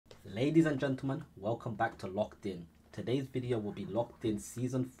Ladies and gentlemen, welcome back to Locked In. Today's video will be Locked In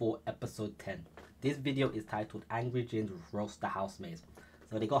Season 4 Episode 10. This video is titled Angry Ginge Roast the Housemates.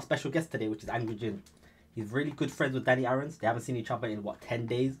 So they got a special guest today, which is Angry Ginge. He's really good friends with Danny Aarons. They haven't seen each other in, 10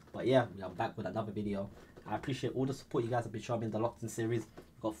 days? But yeah, we are back with another video. I appreciate all the support you guys have been showing me in the Locked In series.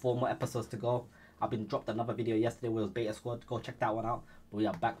 We've got 4 more episodes to go. I've been dropped another video yesterday where it was Beta Squad. Go check that one out. But we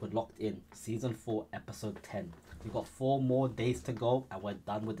are back with Locked In Season 4 Episode 10. We've got 4 more days to go and we're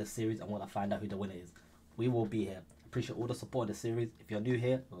done with the series and we're going to find out who the winner is. We will be here. Appreciate all the support in the series. If you're new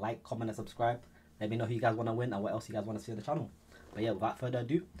here, like, comment and subscribe. Let me know who you guys want to win and what else you guys want to see on the channel. But yeah, without further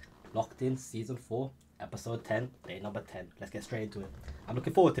ado, Locked In Season 4 Episode 10, day number 10. Let's get straight into it. I'm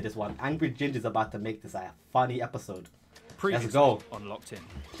looking forward to this one. Angry Ginge is about to make this a funny episode. Let's go. On Locked In.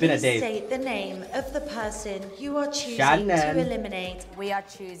 Been a day. State the name of the person you are choosing to eliminate. We are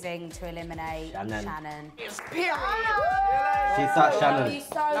choosing to eliminate Shannon. She's Shannon. She's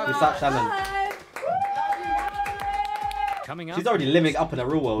Shannon. Coming up, she's already living up in the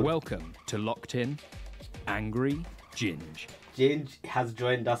real world. Welcome to Locked In, Angry Ginge. Ginge has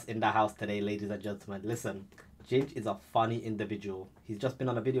joined us in the house today, ladies and gentlemen. Listen, Ginge is a funny individual. He's just been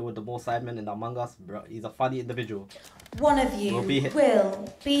on a video with the more Sidemen in Among Us. Bro, he's a funny individual. One of you will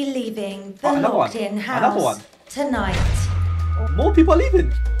be leaving the Locked In house tonight. More people are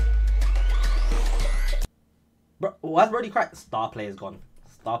leaving. Bro, why's Brody crying? Star Player's gone.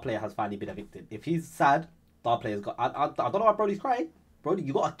 Star Player has finally been evicted. If he's sad, Star Player's gone. I don't know why Brody's crying. Brody,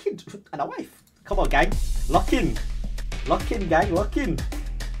 you got a kid and a wife. Come on, gang. Lock in. Lock in, gang. Lock in.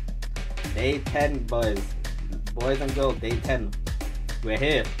 Day 10, boys. Boys and girls, day 10. We're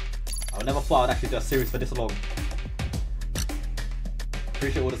here. I never thought I would actually do a series for this long.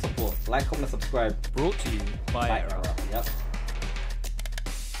 Appreciate all the support. Like, comment, and subscribe. Brought to you by Error. Yep.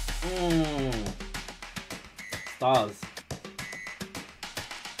 Stars.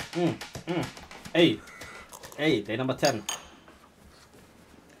 Hey. Hey, day number 10.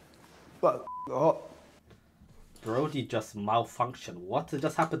 But Brody just malfunctioned. What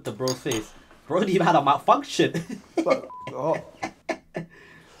just happened to bro's face? Brody had a malfunction.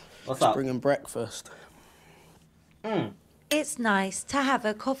 What's up? Bringing breakfast. It's nice to have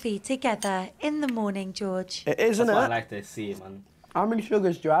a coffee together in the morning, George. It is, isn't it? That's what I like to see, man. How many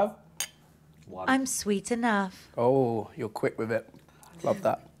sugars do you have? 1. I'm sweet enough. Oh, you're quick with it. Love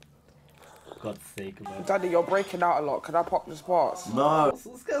that. God's sake, man. Daddy, you're breaking out a lot. Can I pop the spots? No.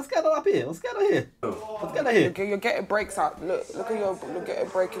 What's going on up here? What's going on here? What's going on here? You're getting breaks out. Look at you're getting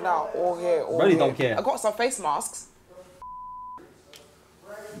breaking out all here. All Brody here. don't care. I got some face masks.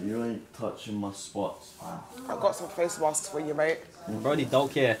 You ain't touching my spots. I got some face masks for you, mate. Brody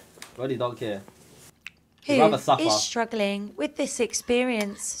don't care. Brody don't care. Who rather suffer. is struggling with this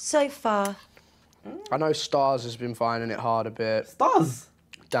experience so far? I know Stars has been finding it hard a bit. Stars.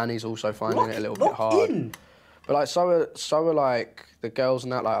 Danny's also finding it a little bit hard. In. But like so are like the girls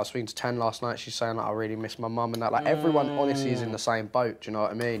and that. Like I was speaking to 10 last night. She's saying like I really miss my mum and that. Like everyone honestly is in the same boat. Do you know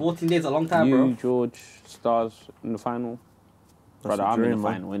what I mean? 14 days is a long time, you, bro. George, Stars in the final. Brother, I'm in the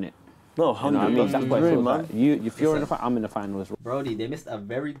final, innit? No, 100. You know what I mean? That's what it feels like. If you're in the final, I'm in the final as well. Brody, they missed a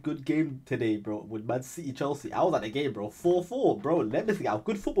very good game today, bro, with Man City Chelsea. I was at the game, bro. 4-4, bro. Let me think. I have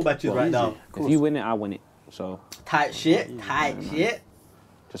good football matches right now. If you win it, I win it. So Tight shit. Tight shit.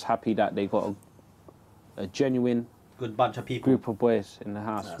 just happy that they got a genuine Good bunch of people. group of boys in the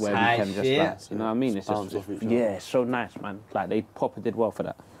house where we can just like, you know what I mean? It's just, yeah, it's so nice, man. Like they proper did well for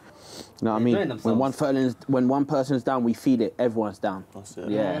that. You know what I mean? When one person's down, we feed it. Everyone's down. That's it.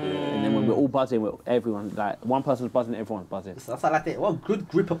 Yeah. And then when we're all buzzing, everyone like one person's buzzing, everyone's buzzing. So that's how I like it. What a good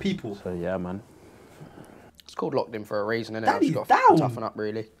group of people. So yeah, man. It's called Locked In for a reason, innit? Danny's I've just got down. to toughen up,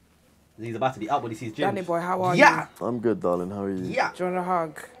 really. He's about to be up when he sees Ginge. Danny boy, how are Yeah. you? I'm good, darling. How are you? Yeah. Do you want a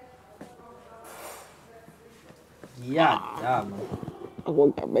hug? Yeah. Yeah, man. I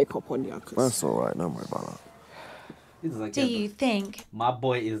won't get makeup on you. That's all right. Don't worry about that. This is like Do you think? My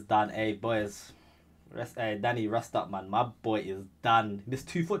boy is done. Hey, boys. Danny, rest up, man. My boy is done. Missed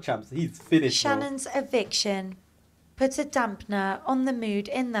 2 foot champs. He's finished, Shannon's eviction put a dampener on the mood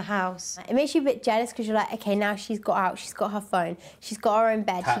in the house. It makes you a bit jealous because you're like, okay, now she's got out, she's got her phone, she's got her own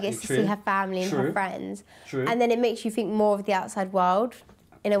bed, she gets to see her family and her friends. True. And then it makes you think more of the outside world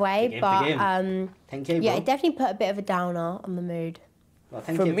in a way. But 10K, bro. yeah, it definitely put a bit of a downer on the mood. Well,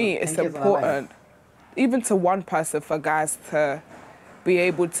 For me, it's important, even to one person, for guys to be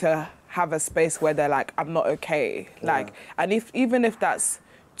able to have a space where they're like, I'm not okay. Yeah. Like, and even if that's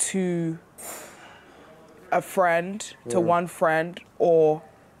to a friend, to one friend, or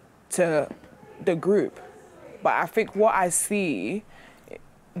to the group. But I think what I see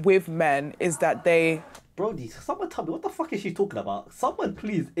with men is that they Brody, someone tell me, what the fuck is she talking about? Someone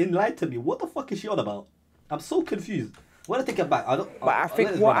please enlighten me. What the fuck is she on about? I'm so confused. When I take it back, I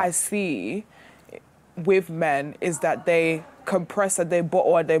think what I see with men is that they compress and they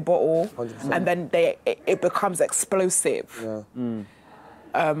bottle 100%. And then it becomes explosive.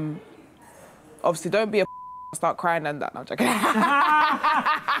 Yeah. Obviously, don't be a start crying and that. No, I'm joking.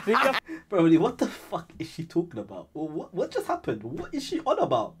 Bro, what the fuck is she talking about? What just happened? What is she on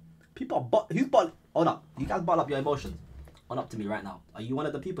about? People are who's bottled? Own up. You guys bottle up your emotions. Own up to me right now. Are you one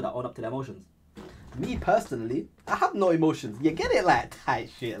of the people that own up to their emotions? Me personally, I have no emotions. You get it, like tight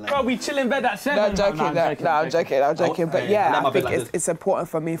shit. Like. Bro, we chill in bed at 7. I'm joking. But yeah, I think it's important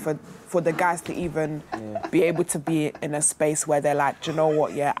for me for the guys to even be able to be in a space where they're like, do you know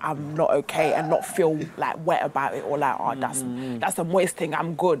what? Yeah, I'm not okay, and not feel like wet about it or like, oh, that's a moist thing.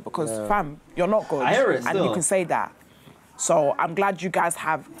 I'm good because fam, you're not good. I hear it and you can say that. So I'm glad you guys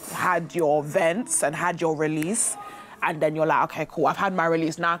have had your vents and had your release. And then you're like, okay, cool, I've had my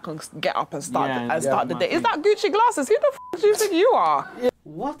release, now I can get up and start the day. Is that Gucci glasses? Who the f do you think you are?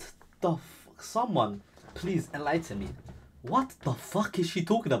 What the fuck? Someone, please enlighten me. What the fuck is she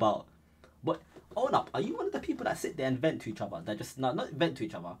talking about? But own up, are you one of the people that sit there and vent to each other? That just, not vent to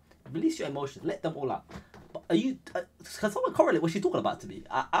each other, release your emotions, let them all out. But are you, can someone correlate what she's talking about to me?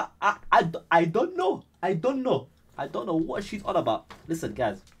 I don't know. I don't know what she's on about. Listen,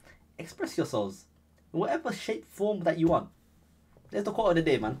 guys, express yourselves. In whatever shape, form that you want. There's the quote of the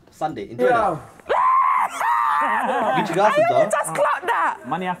day, man. Sunday. Enjoy that. Gucci glasses, though. Just clock that.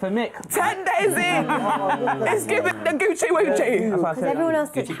 Money after Mick. 10 days in. Let's give it the Gucci Wucci. Because everyone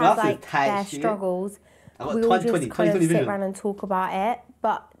else has like their struggles. We all just kind of sit around and talk about it.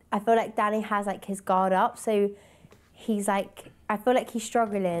 But I feel like Danny has like his guard up. So he's like, I feel like he's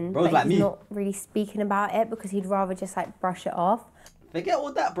struggling. Bro's but like he's me. not really speaking about it because he'd rather just like brush it off. Forget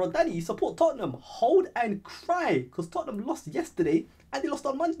all that, bro. Danny, you support Tottenham. Hold and cry. Because Tottenham lost yesterday and they lost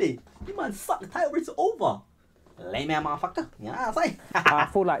on Monday. You man suck. The title race is over. Lame man, motherfucker. Yeah, I say. I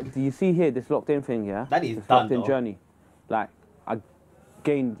feel like, do you see here this locked in thing, yeah? That is this done, locked in though. journey. Like, I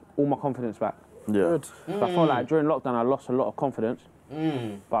gained all my confidence back. Yeah. Good. So I feel like during lockdown I lost a lot of confidence.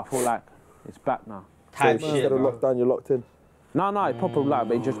 But I feel like it's back now. Type So shit, instead of bro. lockdown, you're locked in. No, it's proper like,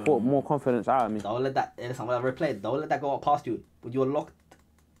 but it just brought more confidence out of me. Don't let that, listen, when I replayed, don't let that go up past you. When you're locked,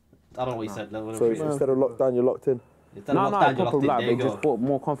 I don't know what you said. So instead of lockdown, you're locked in. Instead of lockdown, you're locked in. Like, There but you it go. just brought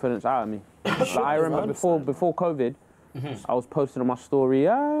more confidence out of me. Like, I remember before COVID, I was posting on my story,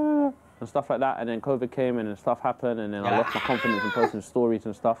 and stuff like that, and then COVID came and then stuff happened, and then I lost my confidence in posting stories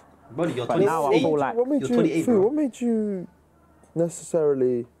and stuff. Buddy, you're But 28. now I feel like What made you're you, 28, Fu, bro. what made you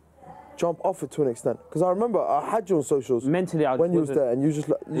necessarily jump off it to an extent? Because I remember I had you on socials mentally I when you was there, and you just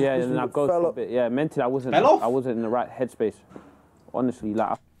like and then I go for a bit. Yeah, mentally I wasn't in the right headspace. Honestly,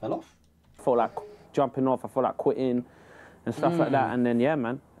 like I Fell off? felt like jumping off, I felt like quitting and stuff like that. And then yeah,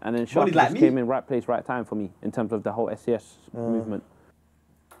 man. And then Sharky like just me. came in right place, right time for me in terms of the whole SES movement.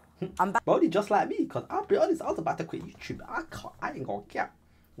 Brody, just like me, because I'll be honest, I was about to quit YouTube. I ain't gonna care.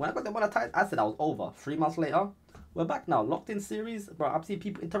 When I got demonetized, I said I was over. 3 months later, we're back now. Locked in series, bro. I've seen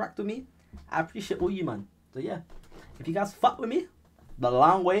people interact with me. I appreciate all you, man. So yeah, if you guys fuck with me, the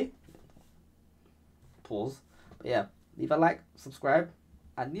long way. Pause. But yeah, leave a like, subscribe,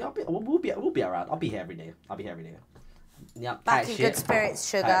 and yeah, we'll be around. I'll be here every day. Yeah, Back in good spirits,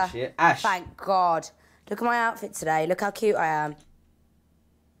 sugar. Shit. Ash. Thank God. Look at my outfit today. Look how cute I am.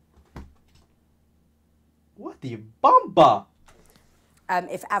 What the bumper?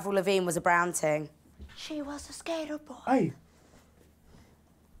 If Avril Lavigne was a brown thing. She was a skater boy. Hey.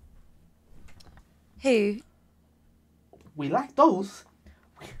 Who? We like those.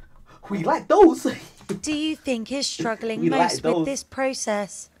 We like those. Do you think is struggling We like most with those. this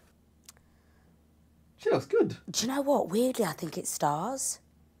process? She looks good. Do you know what? Weirdly, I think it's stars.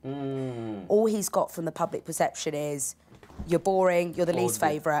 All he's got from the public perception is you're boring, you're the least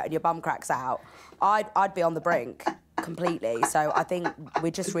favourite, and your bum cracks out. I'd be on the brink completely. So I think we're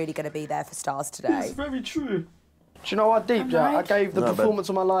just really going to be there for stars today. It's very true. Do you know what I deep, Jack? I gave the performance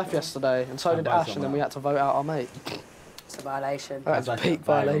of my life yesterday, and so did Ash, and then we had to vote out our mate. It's a violation. That's a peak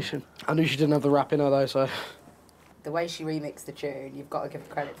violation. I knew she didn't have the rap in her though, so. The way she remixed the tune, you've got to give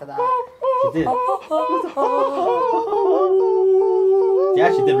her credit for that. She did. She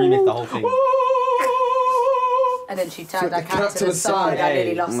actually did remix the whole thing. And then she turned her cap to the side. I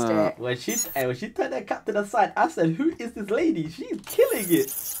nearly lost it. When she turned her cap to the side, I said, "Who is this lady? She's killing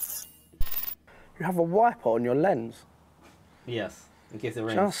it." You have a wiper on your lens. Yes, in case it Do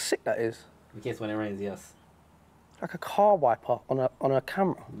you know how rains. sick that is? In case when it rains, yes. Like a car wiper on a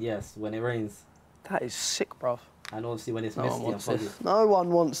camera. Yes, when it rains. That is sick, bruv. And obviously when it's messy and fuzzy. No one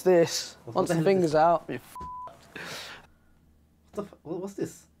wants this. Once the finger's out. What's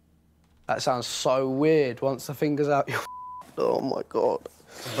this? That sounds so weird. Once the finger's out, you're oh my god.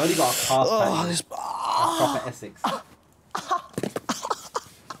 I've only got a cast this proper Essex.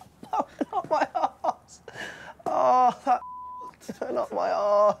 Not my arse. Oh, that not my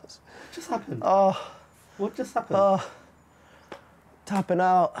arse. What just happened? Oh. What just happened? Tapping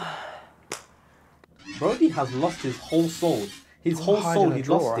out. Brody has lost his whole soul. His whole soul, he's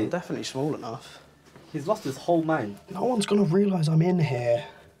lost it. I'm definitely small enough. He's lost his whole mind. No one's gonna realise I'm in here.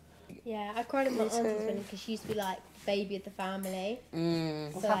 Yeah, I cried at my auntie's because she used to be like baby of the family.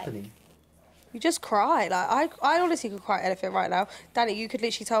 What's happening? You just cry. Like I honestly could cry at anything right now. Danny, you could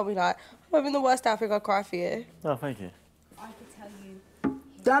literally tell me like, I'm having the worst day, I think I'd cry for you. Oh, thank you. I could tell you.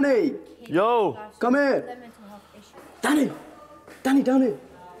 Danny! Yo! Come here! Danny! Danny, down here!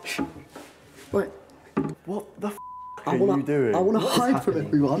 Wait. What the f are you doing? I want to hide from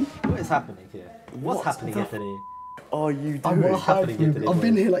everyone. What is happening here? What's happening here today? Are you doing? I want to hide from everyone. I've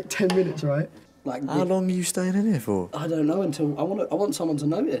been here like 10 minutes, right? Like, how long are you staying in here for? I don't know until I want someone to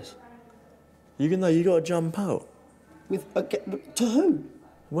notice. You gotta jump out. To who?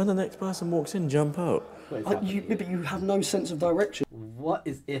 When the next person walks in, jump out. But you have no sense of direction. What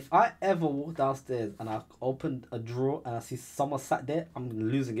is if I ever walk downstairs and I open a drawer and I see someone sat there, I'm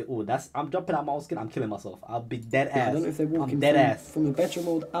losing it all. I'm jumping out my own skin, I'm killing myself. I'll be dead ass. I don't know if they're walking from the bedroom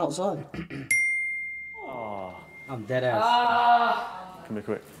or outside. I'm dead ass. Come here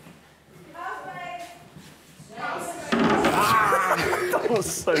quick. That was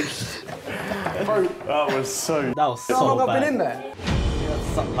so That was so That was so How long bad. I've been in there?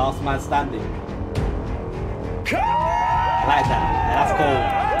 Last man standing. I like that. That's cold.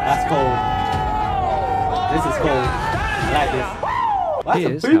 That's cold. This is cold. I like this. Why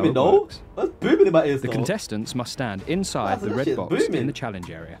is it booming though? What's booming in my ears though? The contestants must stand inside the red box in the challenge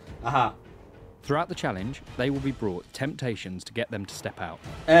area. Throughout the challenge, they will be brought temptations to get them to step out.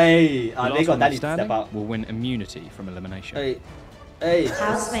 Hey, the last one to step out will win immunity from elimination. Hey.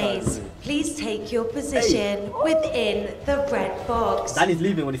 Housemates, please take your position within the red box. Danny's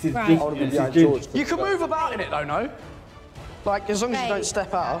leaving when he sees Ginge. You can move about in it though, no? Like, as long as you don't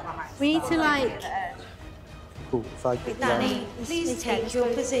step out. We need to like... Cool, Danny, please take your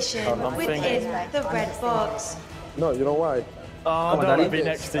position within the red box. No, you know why? Oh, I don't want to be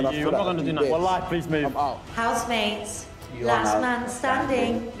next to you. I'm not going to do that. Wallahi, please move. Housemates, last man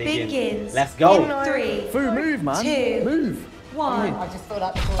standing begins. Let's go. In 3, Foo, move, man. 2, move. 1. I just feel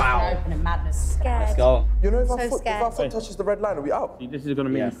like the doors are open and madness. Scared. Let's go. You know, if our foot touches the red line, are we out? This is going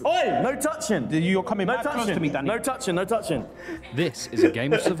to mean... Oi, no touching. You're coming back close to me, Danny. No touching, no touching. This is a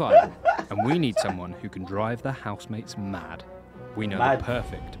game of survival, and we need someone who can drive the housemates mad. We know the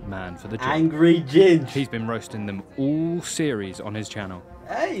perfect man for the job. Angry Ginge. He's been roasting them all series on his channel.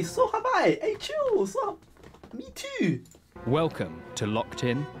 Hey, so have I. Hey, chill. What's up? Me too. Welcome to Locked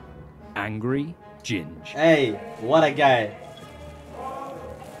In, Angry Ginge. Hey, what a guy.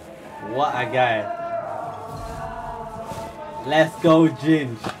 What a guy. Let's go,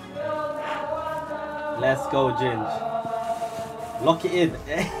 Ginge. Let's go, Ginge. Lock it in.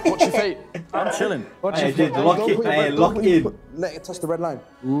 Watch your feet. I'm chilling. Watch your feet. Lock it. Hey, lock in. Let it touch the red line.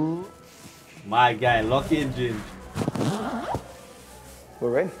 My guy, lock in, Ginge.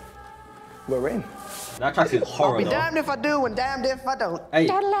 We're in. We're in. That track is horrible. I'll be damned if I do and damned if I don't. Hey.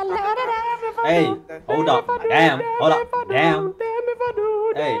 Hey, hold up. Damn. Hold up. Damn.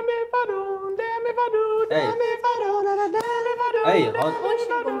 Hey. Hey. Hey,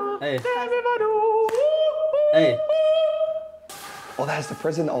 hold. Hey. Hey. Oh, there's the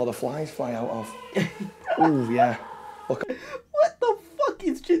prison all the flies fly out of. Ooh, yeah. Look. What the fuck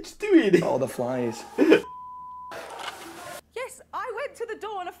is Ginge doing? All the flies. Yes, I went to the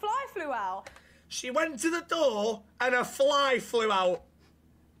door and a fly flew out. She went to the door and a fly flew out.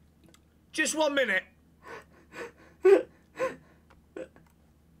 Just 1 minute.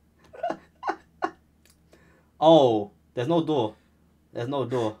 Oh, there's no door. There's no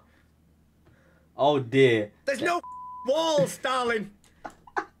door. Oh dear. There's no walls, darling.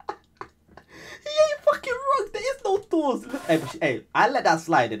 He ain't fucking wrong. There is no doors. Hey, I let that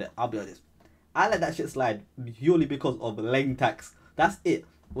slide in it. I'll be honest. I let that shit slide purely because of lane tax. That's it.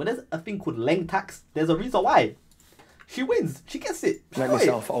 When there's a thing called lane tax, there's a reason why. She wins. She gets it. Make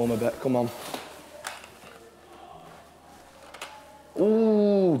myself at home a bit. Come on.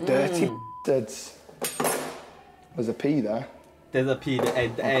 Ooh, dirty bastards. There's a P there. There's a P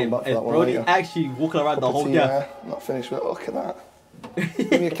there. And Brody actually walking around the whole yeah. Not finished with it. Look at that.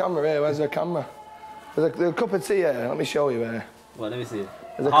 Give me a camera here. Where's the camera? There's a cup of tea here. Let me show you here. Well, let me see.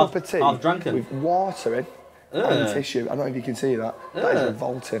 There's a cup of tea half drunken. with water in and tissue. I don't know if you can see that. That is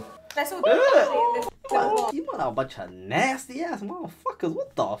revolting. Let's all do it. You want a bunch of nasty ass motherfuckers.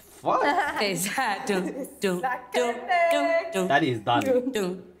 What the fuck? That is done.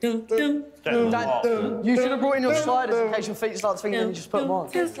 You should have brought in your sliders in case your feet start swinging and you just put them on.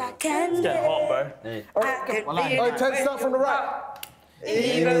 It's getting hot, bro. Hey. Oh, 10 start from the right.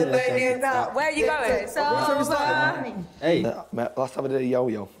 Where are you going? Hey. Mate, last time I did a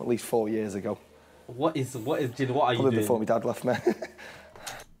yo-yo, at least 4 years ago. What are you Probably doing? before my dad left me.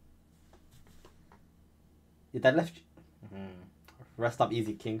 Your dad left you? Rest up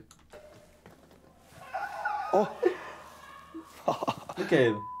easy, king. Oh. Look at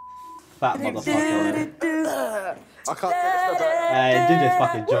him. Fat motherfucker. I can't take a step back. Hey, Ginge's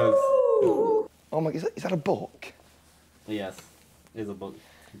fucking jokes. Oh my, is that a book? Yes, it's a book.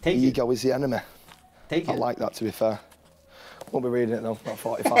 Take it. Ego is the enemy. Take I it. like that, to be fair. Won't be reading it though, about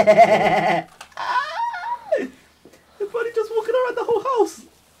 45 minutes. Your buddy just walking around the whole house.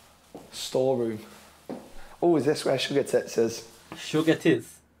 Storeroom. Oh, is this where Sugar Tits is? Sugar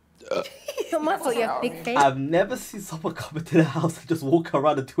Tits? I thought you have big face. I've never seen someone come into the house and just walk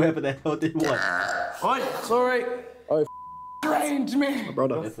around and do whatever the hell they want. Oi, sorry. Oh, strange me. My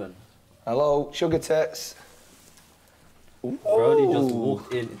brother. Listen. Hello, Sugar Tits. Ooh. Brody just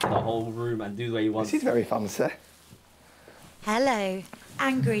walked into the whole room and do what he wants. This is very fancy. Hello,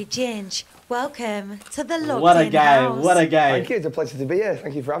 Angry Ginge. Welcome to the Locked What a In guy, House. what a guy. Thank you, it's a pleasure to be here.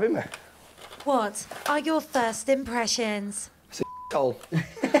 Thank you for having me. What are your first impressions? Hole.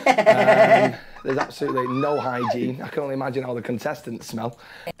 There's absolutely no hygiene. I can only imagine how the contestants smell.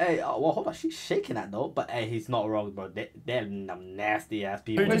 Hey, well, hold on, she's shaking that though, but hey, he's not wrong, bro. They're nasty ass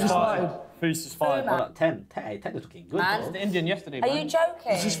people. Food is fine. Hold on, 10 is looking good, Man. bro. The Indian yesterday, Are man. you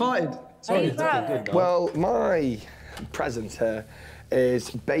joking? She's fighting. Sorry, it's looking good, though. Well, my presence here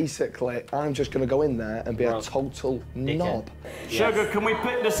is basically I'm just going to go in there and be a total knob. Sugar, can we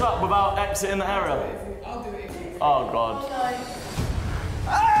pick this up without exiting the area? Oh, God. Hey!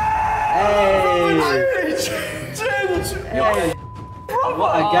 Hey!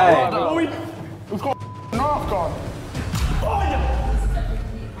 What a guy! We've got half gone.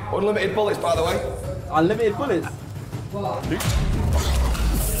 Unlimited bullets, by the way. Unlimited bullets.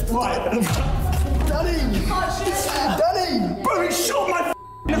 Danny! Bro, he shot my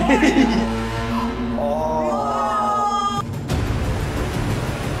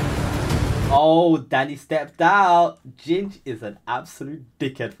Oh, Danny stepped out. Ginge is an absolute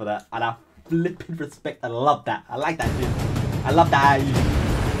dickhead for that. And I flipping respect. I love that. I like that, Ginge. I love that.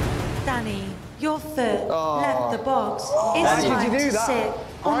 Danny, your foot left the box. It's Why did time you do to that? sit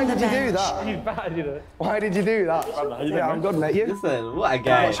Why on the did you do bench. that? You bad, you know. Why did you do that? Yeah, I'm good, mate. You? Listen, what a I'm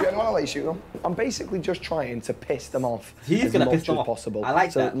guy. not shooting. I'll let you shoot them. I'm basically just trying to piss them off He's as gonna much piss them as off. possible. I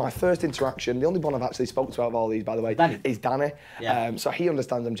like so that. my first interaction, the only one I've actually spoke to out of all these, by the way, is Danny. Yeah. So he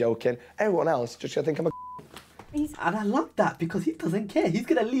understands I'm joking. Everyone else just gonna think I'm a And I love that because he doesn't care. He's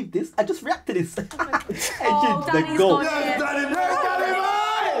gonna leave this and just react to this. Hey, Oh, Ginge, the Danny's goal. gone here.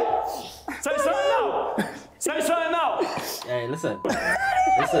 Say something now! Say something now! Hey, listen.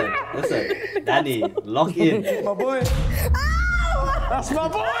 Listen. Danny, lock in. My boy. That's my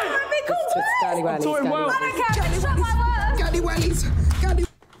boy! Danny Wellies. Doing well.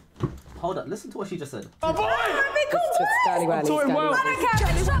 Hold up, listen to what she just said. My boy! Danny Wellies. Doing well.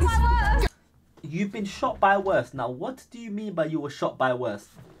 You've been shot by worse. Now, what do you mean by you were shot by worse?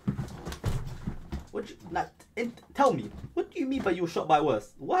 Tell me, what do you mean by you were shot by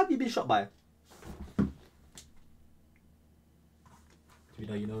worse? What have you been shot by? You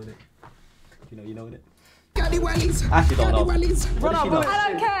know it. You know it. Actually, don't know. What does she know? I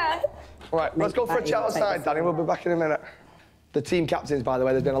don't care. Right, let's go for a chat outside, Danny. We'll be back in a minute. The team captains, by the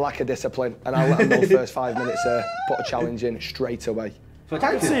way, there's been a lack of discipline, and I'll let them know first 5 minutes put a challenge in straight away. For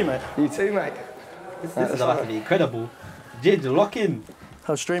a See you, mate. You too, mate. This is about to be incredible. Ginge, lock in.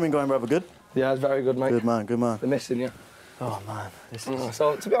 How's streaming going, brother? Good? Yeah, it's very good, mate. Good man, good man. They're missing you. Oh, man. This is...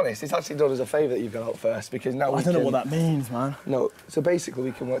 So, to be honest, it's actually done us a favour that you've got out first, because now I don't know what that means, man. No, so basically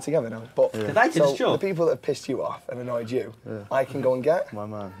we can work together now. But so the people that have pissed you off and annoyed you, I can go and get. My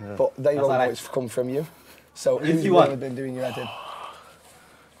man, yeah. But they won't know it's come from you. So who's really been doing your head in?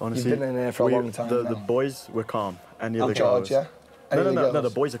 Honestly, you've been in here for a long time The boys were calm. Any of the George, girls. yeah? No, the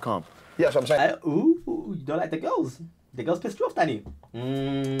boys are calm. Yeah, that's what I'm saying. Ooh, you don't like the girls. The girls pissed you off, Danny. So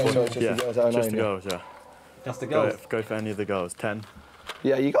it's just the girls that are just annoying the you. girls, yeah. Just the girls. Go for any of the girls. 10.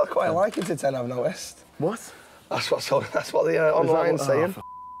 Yeah, you got quite a liking to 10, I've noticed. What? That's what the online's saying.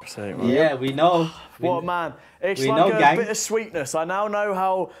 Yeah, we know. What, man? It's we like know, a gang. bit of sweetness. I now know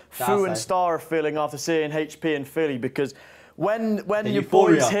how Foo and Star are feeling after seeing HP in Philly, because when your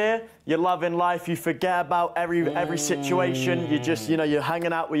boy's here, you're loving life. You forget about every situation. You just, you know, you're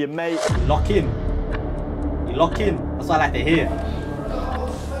hanging out with your mate. Lock in. You lock in. That's what I like to hear.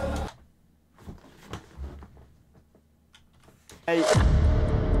 Hey.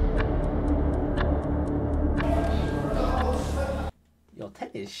 Yo,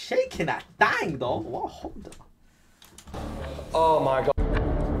 Ted is shaking that dang though. What? Hold on. Oh my god.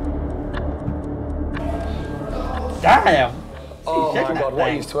 Damn. Oh my god, what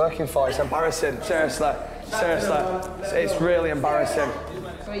are you twerking for? It's embarrassing. Seriously. It's really embarrassing.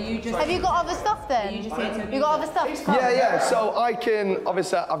 So have you got other stuff then? You got other stuff to come? Yeah. So I can,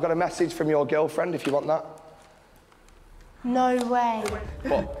 obviously, I've got a message from your girlfriend if you want that. No way.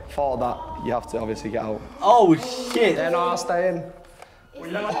 But for that, you have to obviously get out. Oh shit. Then I'll stay in. Oh,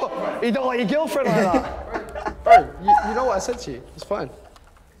 you don't like your girlfriend like that? Bro, you know what I said to you. It's fine.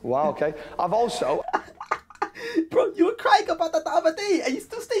 Wow, okay. I've also... Bro, you were crying about that the other day and you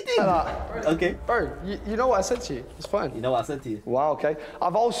still stayed in. Okay. Bro, you know what I said to you. It's fine. You know what I said to you. Wow, okay.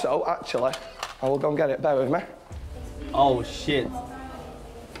 I've also, actually... I will go and get it. Bear with me. Oh, shit.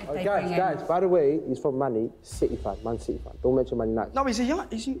 Oh, guys, by the way, he's from Man City fan. Man City fan. Don't mention Man United. No, he's a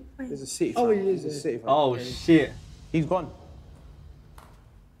City fan. Oh, he is a City fan. Oh, shit. He's gone.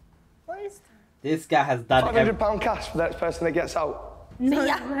 What is that? This guy has done £500 cash for the next person that gets out. No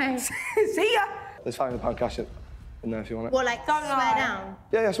way. See ya. There's £500 cash in there if you want it. What, like, don't swear down?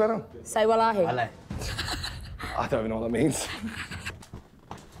 Yeah, swear down. Say wallahi. Wallahi. I don't even know what that means.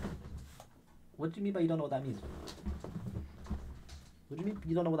 What do you mean by you don't know what that means? What do you mean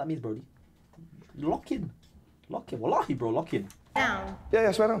you don't know what that means, Brody? Lock in. Lock in. Wallahi, bro, lock in. Down.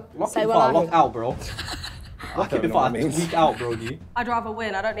 Yeah, swear down. Lock in before I lock out, bro. Lock in before I tweak out, Brody. I'd rather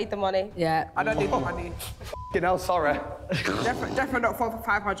win. I don't need the money. Yeah. I don't need the money. Fucking hell, sorry. Definitely not for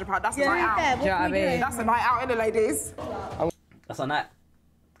 £500. That's a night out. Yeah, what I mean? That's a night out, innit, ladies? That's a night.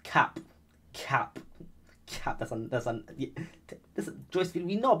 Cap. That's a. Yeah. Listen, Joyce,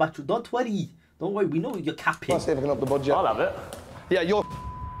 we know about you. Don't worry. Don't worry. We know you're capping. Let's see if I can up the budget. I'll have it. Yeah, you're.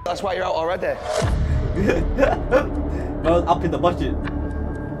 That's why you're out already. Bro, up in the budget.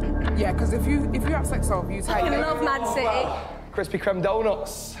 Yeah, because if you have sex off, you take it. I love Man City. Krispy Kreme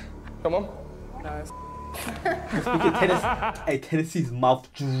donuts. Come on. No. Hey, Tennessee's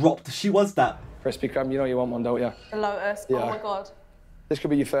mouth dropped. She wants that. Krispy Kreme, you know you want one, don't you? The Lotus. Yeah. Oh my god. This could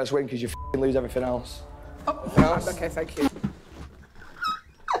be your first win because you lose everything else. Oh, okay, thank you.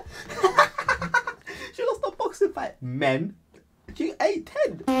 She lost a boxing fight. Men. She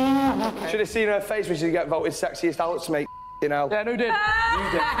 8'10". Should have seen her face when she get voted sexiest out to make, you know. Yeah, who did?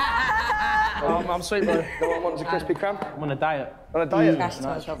 You did. I'm sweet, bro. No one wants a Krispy Kreme? I'm on a diet. On a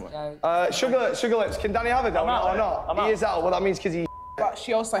diet? Sugar lips. Can Danny have a donut or not? He is out. Well, that means because he... But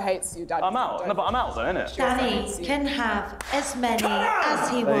she also hates you, Daddy. I'm out. No, but I'm out though, innit? Danny can have as many as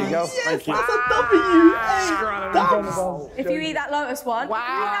he There you go. wants. Thank you. That's a W. If you eat that Lotus one.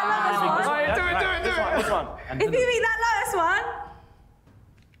 Wow. Do it. This one. If you eat that Lotus one.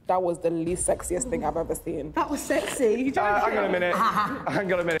 That was the least sexiest thing I've ever seen. That was sexy. Hang on a minute.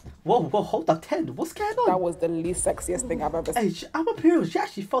 Hang on a minute. Whoa, hold on, Ted. What's going on? That was the least sexiest thing I've ever seen. Hey, I'm a period. She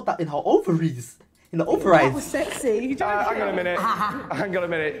actually felt that in her ovaries. In the ovaries. That was sexy. Hang on a minute. Hang on a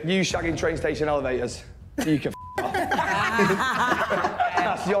minute. You shagging train station elevators. You can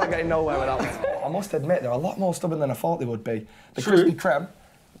That's, you're getting nowhere with that one. I must admit, they're a lot more stubborn than I thought they would be. The Krispy Kreme,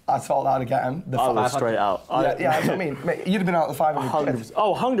 I thought that would get them. I was straight out. Yeah, that's what I mean. Mate, you'd have been out the 500 quid.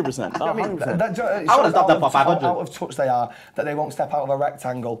 Oh, 100%. I mean, 100%. that I would have done that for 500. Out of touch they are, that they won't step out of a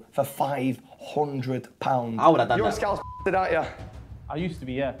rectangle for £500. I would have done You're that. a scalp aren't you? I used to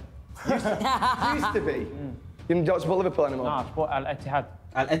be, yeah. Used to be? You don't support Liverpool anymore? Nah, I support Al Ittihad.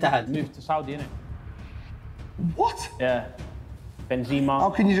 Al Ittihad. Moved to Saudi, innit? What? Yeah. Benzema. How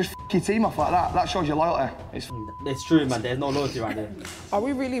can you just f your team off like that? That shows your loyalty. It's true, man. There's no loyalty right there. Are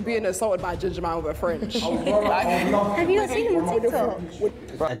we really being assaulted by a ginger man with a fringe? Have you not seen him on TikTok?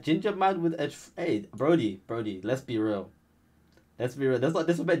 A ginger man with a... Hey, Brody, let's be real. Let's be real. There's not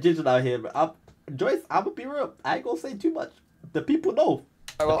disrespect ginger out here, but Joyce, I'm gonna be real. I ain't gonna say too much. The people know.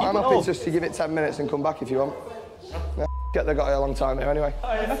 Well, I'm happy just to give it 10 minutes and come back if you want. Yeah, get they got here a long time here anyway.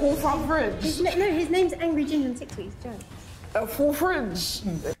 A full-time fringe? His name's Angry Ginge on TikTok. He's joking. A full fringe?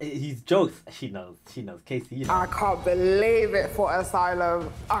 He's jokes. She knows. Casey. I can't believe it for Asylum.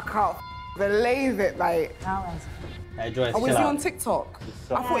 I can't believe it, mate. Hey, Joyce, was he on TikTok?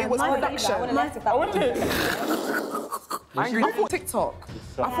 I thought it was production. I wouldn't. Angry TikTok.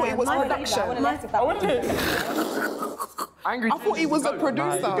 I thought it was production. I thought he was a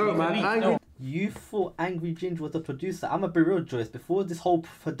producer. You thought Angry Ginge was a producer. I'm a be real, Joyce. Before this whole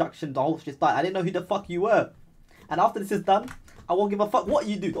production, the whole shit started, I didn't know who the fuck you were. And after this is done, I won't give a fuck what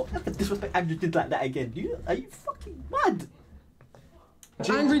you do. Don't ever disrespect Andrew Ginge like that again. Are you fucking mad?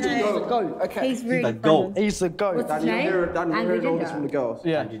 Angry Ginge is the GOAT. Okay. He's really the GOAT. He's the GOAT. What's his name? Daniel heard all this from the girls.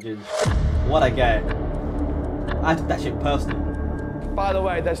 Yeah. Andrew Ginge. What a guy. I took that shit personal. By the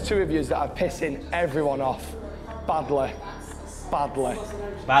way, there's 2 of you that are pissing everyone off. Badly. Badly.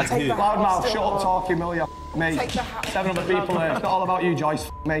 Bad who? Loudmouth, shut up talking, will you? Me. 7 other people here. It's not all about you, Joyce.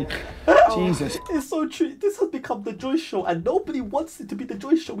 Me. Jesus. It's so true. This has become the Joyce Show and nobody wants it to be the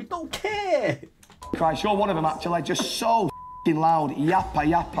Joyce Show. We don't care. Christ, you're one of them actually. Just so loud. Yappa,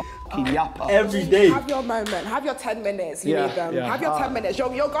 yappa, yappa. Every day. Have your moment. Have your 10 minutes. You need them. Have your 10 minutes.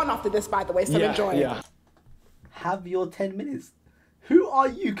 You're gone after this, by the way, so enjoy. Yeah. Have your 10 minutes. Who are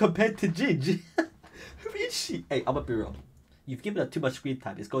you compared to Ginge? Who is she? Hey, I'm gonna be real. You've given her too much screen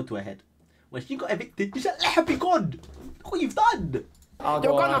time. It's going to her head. When she got evicted, you should let her be gone. Look what you've done. You're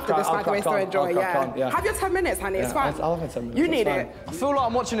gone after this, by the way, so enjoy. Yeah. Have your 10 minutes, honey. It's fine. I'll have 10 minutes. You need it. I feel like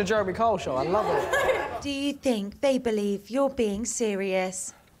I'm watching a Jeremy Kyle show. I love it. Do you think they believe you're being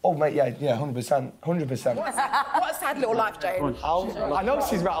serious? Oh, mate, yeah, 100%. 100%. What a sad little life, Jane. I know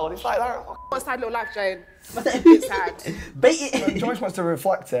she's rattled. It's like that. What a sad little life, Jane. It's sad. Bait it. Joyce wants to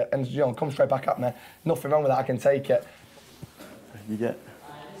reflect it and come straight back at me. Nothing wrong with that. I can take it. You get.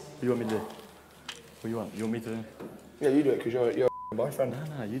 What do you want me to do? What do you want? You want me to? Yeah, you do it because you're a boyfriend.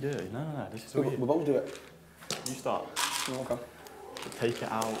 No, you do it. No. This is all you. We'll both do it. You start. Oh, okay. Take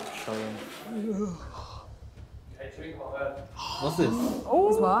it out. Show him. What's this?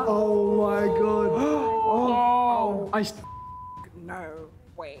 Oh my god. Oh. No,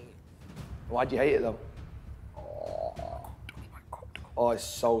 wait. Why do you hate it though? Oh, it's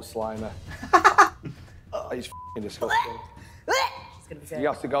so slimy. It's f***ing disgusting. You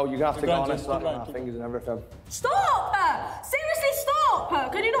have to go. You're gonna have to go on and slap my fingers and everything. Stop her! Seriously, stop her!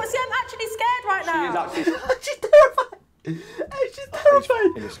 Can you not see I'm actually scared right now? She is actually. She's terrified. Hey, she's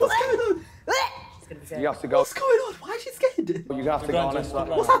terrified. What's going on? You have to go. What's going on? Why is she scared? You're gonna have to go on and slap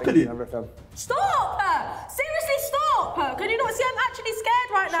What's my fingers happening? and everything. Stop her! Seriously, stop her! Can you not see I'm actually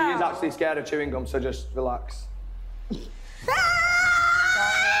scared right now? She is actually scared of chewing gum, so just relax.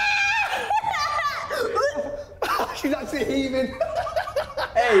 She's actually heaving.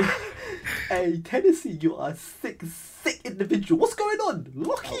 Hey, Tennessee, you are a sick individual. What's going on?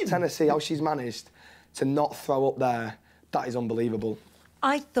 Lock in. Tennessee, how she's managed to not throw up there, that is unbelievable.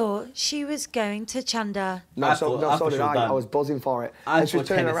 I thought she was going to Chanda. No, so did I. I was buzzing for it. And she was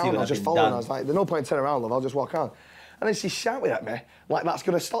turning around, I was just following her. I was like, there's no point in turning around, love, I'll just walk on. And then she shouted at me, like that's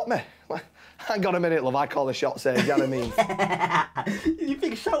going to stop me. Like, hang on a minute, love, I call the shots here, do you know what I mean? You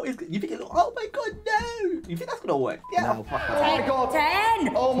think shout is, you think, oh my god, no! You think that's going to work? Yeah. No. Oh my god.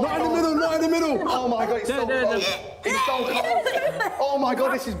 10! Oh my god. Not in the middle. Oh my god, it's so close. It's so close. Oh my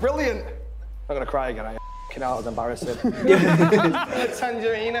god, this is brilliant. I'm going to cry again, Fucking hell, that was embarrassing.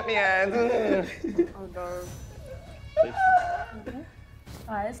 Tangerine at the end. Oh no.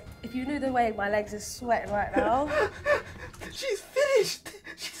 Guys, if you knew the way my legs are sweating right now. She's finished.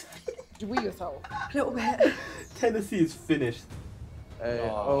 She's finished. You wee yourself. A little bit. Tennessee is finished.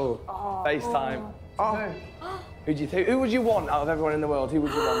 FaceTime. Oh. Who do you think? Who would you want out of everyone in the world? Who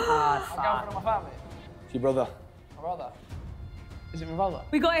would you want? I'll go for my family. It's your brother. My brother. Is it my brother?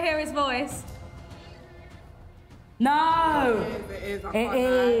 We gotta hear his voice. No! It is. It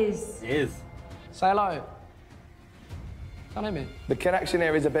is. It is. Say hello. Can I hear me? The connection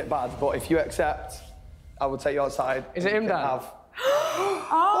here is a bit bad, but if you accept, I will take you outside. Is it him, Dan?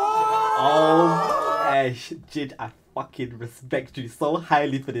 Hey, Ginge, I fucking respect you so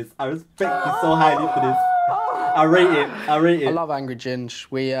highly for this. I respect you so highly for this. I rate it. I love Angry Ginge.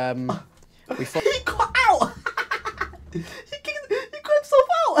 We He got out! he got himself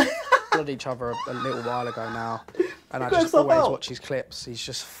out! followed each other a little while ago now. And I just always watch his clips.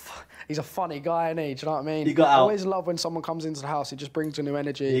 He's a funny guy, isn't he? Do you know what I mean? He got out. I always love when someone comes into the house, he just brings a new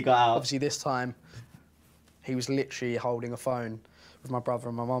energy. He got out. Obviously this time, he was literally holding a phone with my brother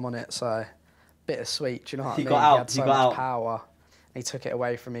and my mum on it, so bittersweet, do you know what I mean? Got out. He had so much power, and he took it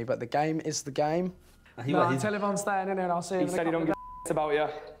away from me, but the game is the game. Tell him I'm staying in there and I'll see him. He said he don't give a about you.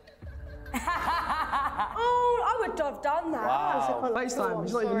 Oh, I would have done that. Wow. FaceTime,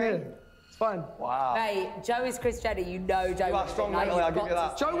 he's not even here. It's fine. Wow. Mate, Joe is Chris Jenny. You know Joe. You are strong mentally, I'll give you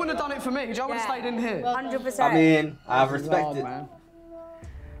that. Joe wouldn't have done it for me. Joe would have stayed in here. 100%. I mean, I respect it. Man.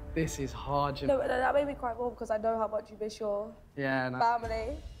 This is hard. No, that made me quite warm because I know how much you miss your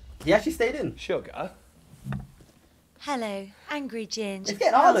family. He actually stayed in. Sugar. Hello, Angry Ginge. It's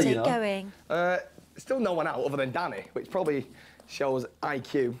getting harder, How's you it know. going? Still no one out other than Danny, which probably shows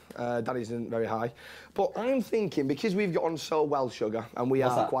IQ. Danny's isn't very high. But I'm thinking, because we've got on so well, Sugar, and we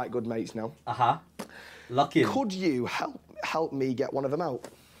are quite good mates now. Lock in. Could you help me get one of them out?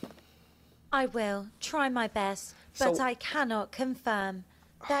 I will try my best, but I cannot confirm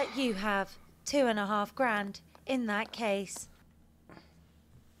that you have 2.5 grand in that case.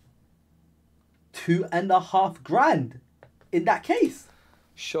 2.5 grand in that case?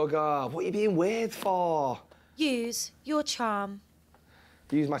 Sugar, what are you being weird for? Use your charm.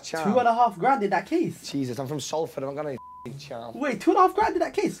 Use my charm. 2.5 grand in that case? Jesus, I'm from Salford. I'm gonna charm. Wait, 2.5 grand in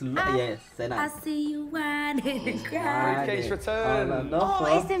that case? Yes, say that. I see you whining and crying. Briefcase return.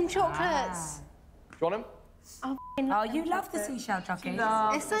 Oh, it's them chocolates. Do you want them? Oh, you love the seashell chocolates.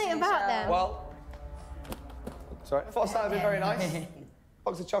 There's something about them. Well, sorry. I thought that would be very nice.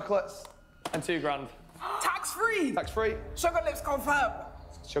 Box of chocolates and 2 grand. Tax free. Tax free. Sugar lips confirm.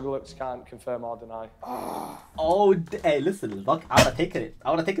 Sugar Looks can't confirm or deny. Oh, hey, listen, look, I would have taken it. I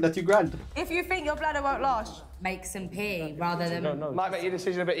would have taken the 2 grand. If you think your bladder won't last, make some pee rather than... No. Might make your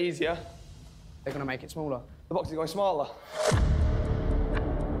decision a bit easier. They're going to make it smaller. The box is going smaller.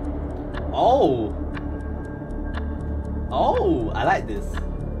 Oh. Oh, I like this.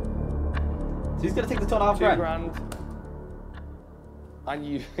 So he's going to take the 2.5 grand. 2 grand. And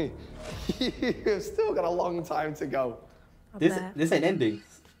you've still got a long time to go. This ain't ending.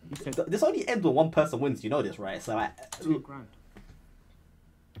 This only ends when one person wins, you know this, right? So like 2 grand.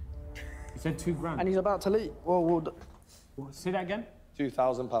 He said 2 grand. And he's about to leave. Well, say that again?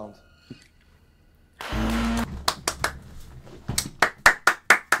 £2,000.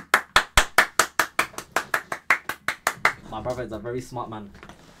 My brother is a very smart man.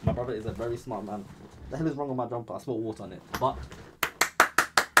 My brother is a very smart man. What the hell is wrong with my jumper? I spilled water on it. But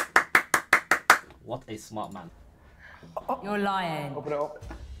what a smart man. You're lying. Open it up.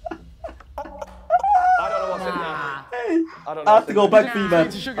 I don't know what's in there. Hey, I don't know. I have to go back for you, man.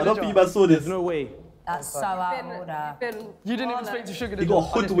 I don't think you man saw this. There's no way. That's so out of order. You didn't even speak to Sugar, did you? You got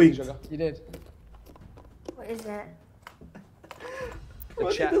hoodwinked. You did. What is it?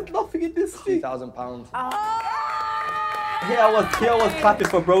 There's nothing in this thing. £3,000. Here I was clapping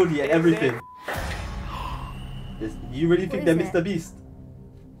for Brody and everything. You really think they're Mr. Beast? Do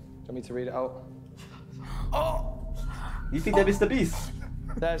you want me to read it out? You think they're Mr. Beast?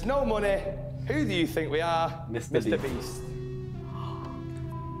 There's no money. Who do you think we are? Mr. Beast.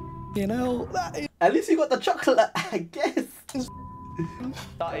 You know, that is... At least you got the chocolate, I guess.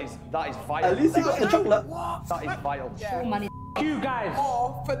 That is vile. At least you got the chocolate. That is vile. Yeah. Money. You guys.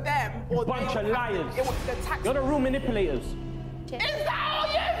 Or for them. Or bunch of liars. It was the tax. You're the rule manipulators. Is that all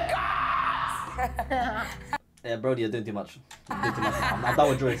you've got? Yeah, Brody, you're doing too much. You're doing too much. I'm done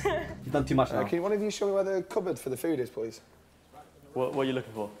with Joyce. You've done too much now. Can one of you show me where the cupboard for the food is, please? What are you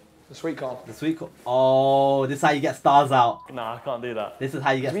looking for? The sweet corn. The sweet corn. Oh, this is how you get stars out. Nah, I can't do that. This is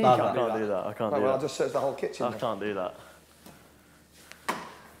how you get stars out. I can't do that. I can't do that. I'll just search the whole kitchen. I can't do that.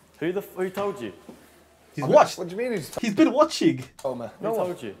 Who told you? He's watched. What do you mean he's been watching? Oh, man. Who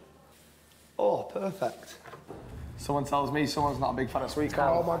told you? Oh, perfect. Someone tells me someone's not a big fan of sweet corn.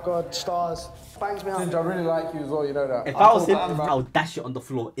 Oh my God, stars. Bangs me out. Ginge, I really like you as well, you know that. If I was him, I would dash it on the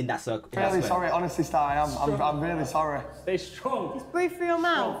floor in that circle. Really sorry, honestly, Star, I am. I'm really sorry. Stay strong. Just breathe through your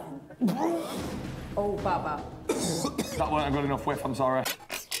mouth. Oh, Baba. That weren't a good enough whiff, I'm sorry.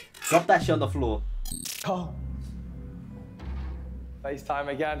 Drop that shit on the floor. Oh. FaceTime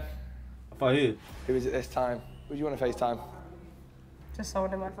again. For who? Who is it this time? Who do you want to FaceTime? just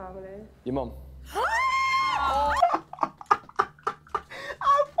someone in my family. Your mum. I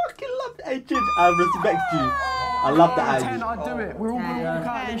fucking love that. Hey, Ginge, I respect you. I love that. 10, I'd do it. We're all going to walk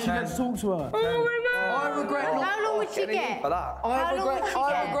out and she gets to talk to her. Oh my God. I regret not... How long would she get? For that? I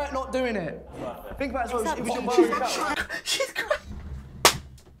regret not doing it. Think about it. It was your birthday. She's crying.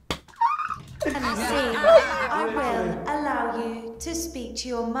 And I will allow you to speak to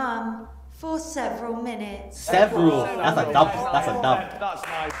your mum for several minutes. Several? That's a dub. That's a dub. That's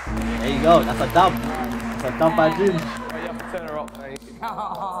nice. There you go. That's a dub. That's a dub by Ginge. You have to turn her up, mate.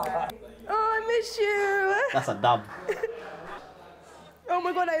 Oh, I miss you. That's a dub. Oh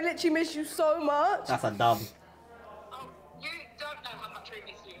my God, I literally miss you so much. That's a dub. Oh, you don't know how much we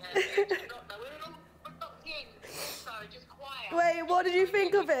miss you, Harry. You don't know. We're not in, so just quiet. Wait, what did you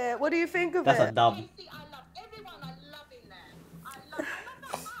think of it? What do you think of That's it? a dub. I love everyone. I love in there. I love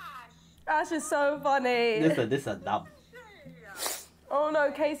Ash is so funny. This is a dub. Oh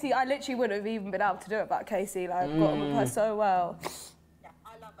no, Casey, I literally wouldn't have even been able to do it without Casey. Like, I've got on with her so well. Yeah,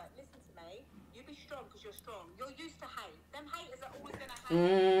 I love it. Listen to me. You be strong because you're strong. You're used to hate. Them haters are always going to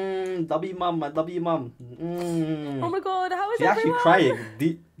hate. W mum, my W mum. Oh my God, how is She's actually everyone? crying.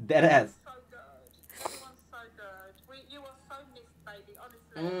 Dead ass. So good. Everyone's so good. You are so missed, baby.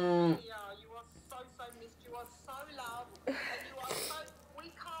 Honestly. You really are. You are so missed. You are so loved. And you are so... We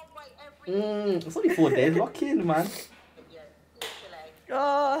can't wait every It's only 4 days. Lock in, man.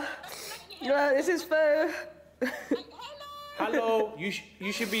 Oh, yeah, this is fair. Hello,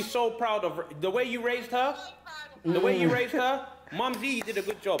 you should be so proud of her. The way you raised her. The way you raised her. Mumsy, you did a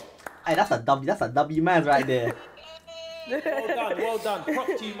good job. Hey, that's a W man right there. Well done. Prop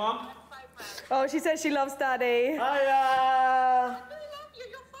to you, Mum. Oh, she said she loves Daddy. Hiya!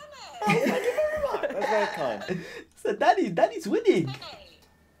 Oh, thank you very much. That's very kind. So Daddy's winning.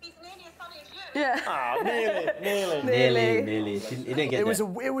 Yeah. Ah, nearly. Nearly. He didn't get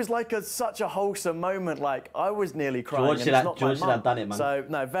it was like such a wholesome moment. Like I was nearly crying. George should have done it, man. So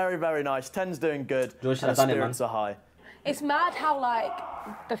no, very, very nice. 10's doing good. George should have done it, man. Spirits are high. It's mad how like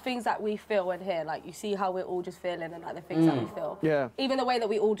the things that we feel in here, like you see how we're all just feeling and like the things that we feel. Yeah. Even the way that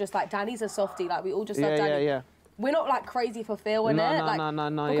we all just like Danny's a softie, like we all just love Danny. Yeah. We're not like crazy for feeling it.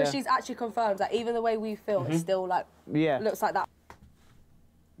 No. Because she's actually confirmed that even the way we feel, it's still like looks like that.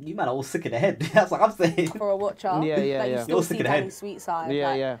 You man are all sick in the head. That's what I'm saying. For a watcher. Yeah. You still see Danny's sweet side.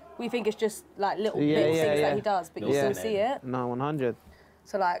 Yeah. We think it's just like little things that he does, but you still see it. No, 100.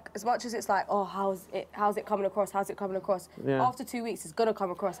 So like, as much as it's like, oh, how's it coming across? How's it coming across? Yeah. After 2 weeks, it's gonna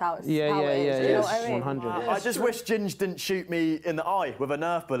come across how it is. Yeah. You know what I mean? 100. I just wish Ginge didn't shoot me in the eye with a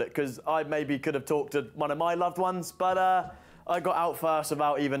Nerf bullet, because I maybe could have talked to one of my loved ones, but I got out first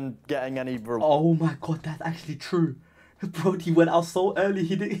without even getting any reward. Oh my god, that's actually true. Bro, he went out so early,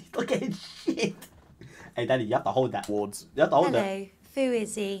 he's not getting shit. Hey, Daddy, you have to hold that. Wards. You have to hold Hello, that.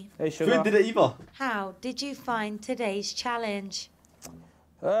 Fooisy. Hey, Sugar. Foo did it either. How did you find today's challenge?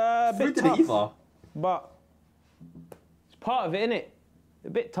 A bit Foo did tough, it either. but it's part of it, innit? A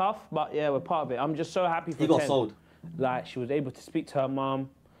bit tough, but yeah, we're part of it. I'm just so happy for He got 10. sold. Like, she was able to speak to her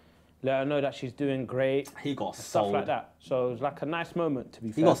mum, let her know that she's doing great. He got stuff sold. like that. So it was like a nice moment, to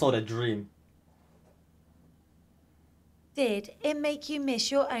be fair. He got sold a dream. Did it make you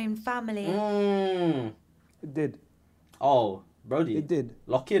miss your own family? It did. Oh, Brody. It did.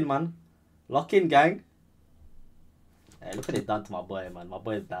 Lock in, man. Lock in, gang. Hey, look what they done to my boy, man. My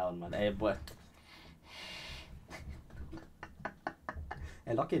boy's down, man. Hey, boy.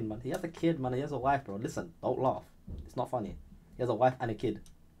 Hey, lock in, man. He has a kid, man. He has a wife, bro. Listen, don't laugh. It's not funny. He has a wife and a kid. You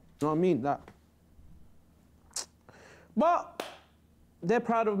know what I mean? That. But they're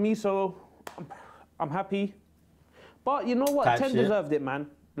proud of me, so I'm happy. But you know what? Type 10 shit. deserved it, man.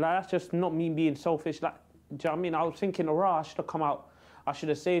 Like, that's just not me being selfish. Like, do you know what I mean? I was thinking, I should have come out. I should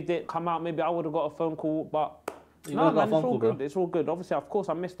have saved it, come out. Maybe I would have got a phone call, but no, man, it's all good. It's all good. Obviously, of course,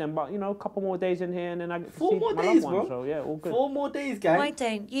 I missed them, but you know, a couple more days in here, and then I get to see my loved one. So yeah, all good. 4 more days, guys. Why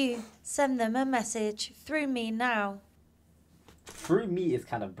don't you send them a message through me now? Through me is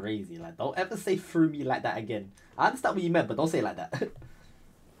kind of brazy. Like, don't ever say through me like that again. I understand what you meant, but don't say it like that.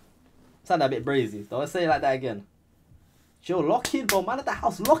 Sound a bit brazy. Don't say it like that again. Chill, lock in, bro. Man at the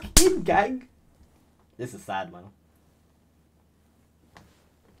house, lock in, gang. This is sad, man.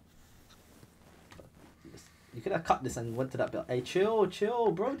 You could have cut this and went to that bit. Hey, chill,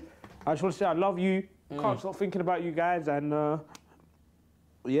 bro. I just want to say I love you. Can't stop thinking about you guys, and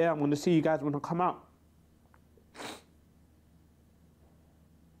yeah, I'm going to see you guys when I come out.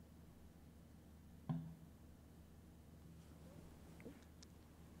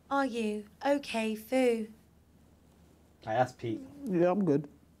 Are you okay, Foo? Hey, that's peak. Yeah, I'm good.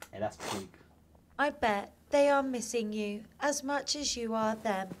 Hey, that's peak. I bet they are missing you as much as you are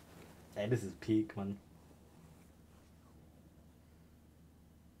them. Hey, this is peak, man.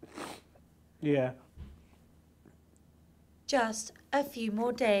 Yeah. Just a few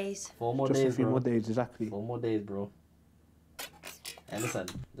more days. 4 more Just days, a few bro. more days, exactly. 4 more days, bro. Hey, listen.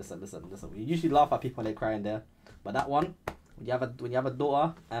 We usually laugh at people when they cry in there, but that one, when you have a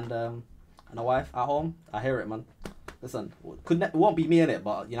daughter and a wife at home, I hear it, man. Listen, it won't be me in it,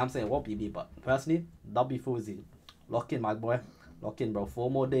 but you know what I'm saying, it won't be me. But personally, that'll be Foozy. Lock in, my boy. Lock in, bro.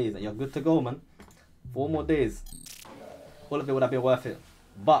 4 more days, and you're good to go, man. 4 more days. All of it would have been worth it.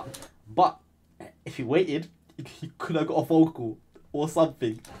 But if you waited, you could have got a phone call or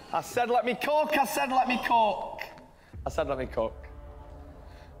something. I said let me cook. I said let me cook. I said let me cook.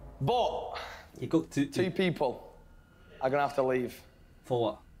 But he cooked two people are gonna have to leave. For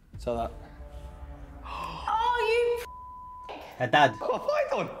what? So that. Oh, you. Her dad. What have I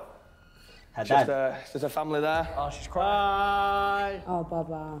done? Her dad. There's a family there. Oh, she's crying. Oh,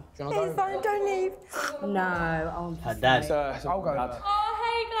 Baba. Please don't leave. No. Oh, her dad. I'll go. Oh,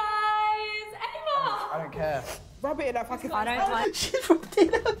 hey guys. Emma. I don't care. Rub it in that fucking. I don't like. She rubbed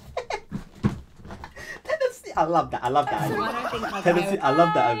it in her face. Tennessee, I love that. I don't think I Tennessee, I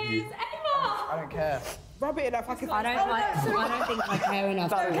love that of you. Emma. I don't care. Rub it in that fucking. I don't think I care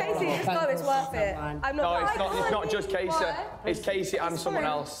enough. No, Casey, just go. It's worth it. I'm not. No, it's not just Casey. It's Casey and someone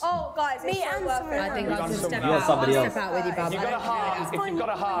else. Oh, guys, me and someone else. I think I could step You want somebody else. out with you, Bob. If you've got a heart, if you've got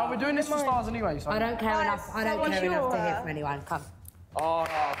a heart. We're doing this for stars anyway. So I don't care enough. I don't care enough to hear from anyone. Come. Oh,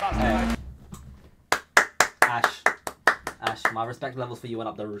 that's nice. Ash, my respect levels for you went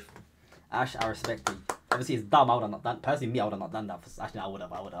up the roof. Ash, I respect you. Obviously, it's dumb. I would have not done. Personally, me, I would have not done that. Actually, I would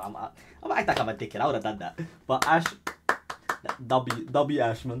have. I'm acting like I'm a dickhead. I would have done that. But Ash, W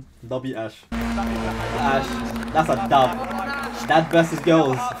Ash, man. W Ash. Ash, that's a dub. Dad versus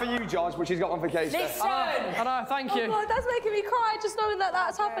girls. For you, George, but she's got one for Casey. Listen. I know. Thank you. Oh God, that's making me cry just knowing that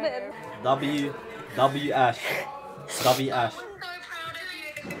that's happening. W Ash. W Ash.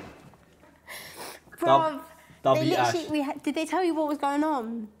 Bruv, W Ash. did they tell you what was going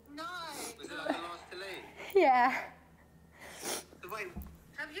on? No. Was it like the last to leave? Yeah. Wait,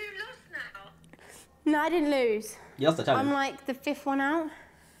 have you lost now? No, I didn't lose. You lost the challenge. I'm like the 5th one out.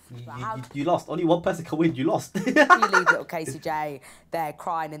 You lost. Only one person can win. You lost. You leave little Casey J there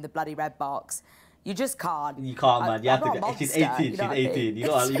crying in the bloody red box. You just can't. You can't, man. You have to go. She's 18. You know She's 18. You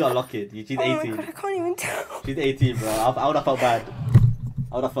gotta lock it. She's 18. Oh my God, I can't even tell. She's 18, bro. I would have felt bad.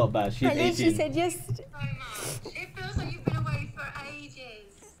 I would have felt bad. She's 18. She said yes. So much. It feels like you've been away for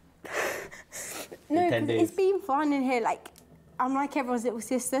ages. No, because it's been fun in here. Like, I'm like everyone's little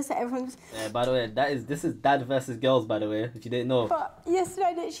sister, so everyone's. Yeah, by the way, this is dad versus girls, by the way, if you didn't know. But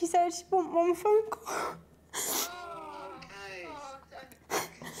yesterday she said she want one phone call.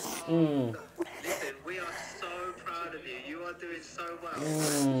 Listen, we are so proud of you. You are doing so well.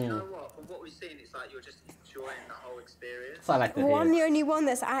 You know what? From what we've seen, it's like you're just enjoying the whole experience. That's what I like to Well, hear. I'm the only one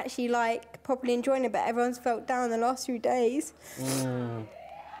that's actually like properly enjoying it, but everyone's felt down the last few days.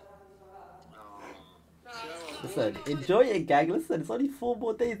 Listen, enjoy it, gang. Listen, it's only 4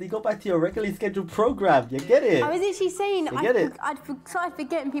 more days. You go back to your regularly scheduled program. You get it. I was actually saying, I started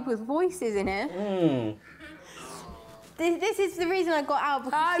forgetting people's voices in here. This is the reason I got out.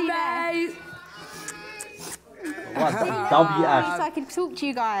 Hi, mate. What? W Ash. So I can talk to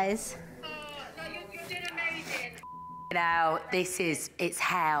you guys. You're doing amazing. Now, it's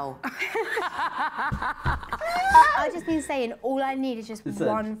hell. I've just been saying, all I need is just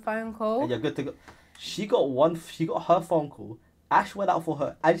one phone call. And you're good to go. She got her phone call. Ash went out for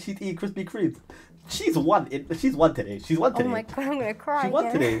her, and she's eating Krispy Kremes. She's won today. She's won today. Oh my God, I'm gonna cry. She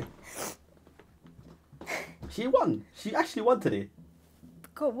won today. She won. She actually won today.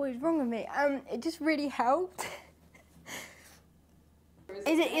 God, what is wrong with me? It just really helped.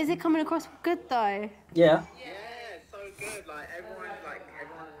 Is it coming across good though? Yeah. Yeah, so good. Like everyone's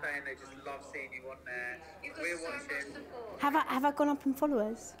saying they just love seeing you on there. We're watching. Have I gone up in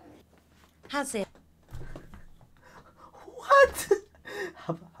followers? Has it? What?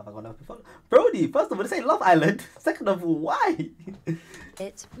 Have I gone up in followers? Brody, first of all, this ain't Love Island. Second of all, why?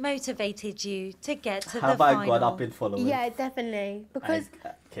 It motivated you to get to the final. Have I gone up in followers? Yeah, definitely. Because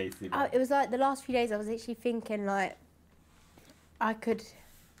Casey, it was like the last few days I was actually thinking like I could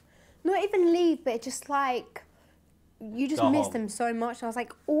not even leave, but just like you just miss them so much. I was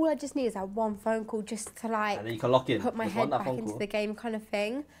like, all I just need is that one phone call just to like and then you can lock in. put my head back into the game kind of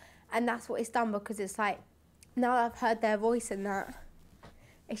thing. And that's what it's done, because it's like now I've heard their voice and that.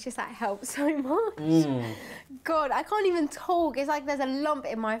 It's just like helps so much. God, I can't even talk. It's like there's a lump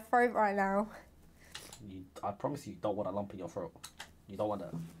in my throat right now. I promise you don't want a lump in your throat. You don't want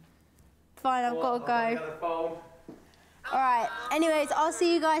that. Fine, I've got to go. All right. Anyways, I'll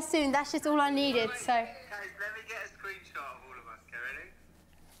see you guys soon. That's just all I needed. So. Guys, let me get a screenshot of all of us. Okay,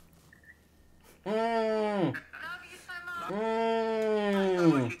 ready? Love you so much.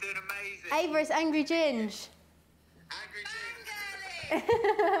 You're doing amazing. Ava, it's Angry Ginge.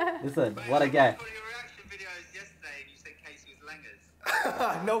 Listen, what a guy. One of your reaction videos yesterday, and you said Casey was Lengers.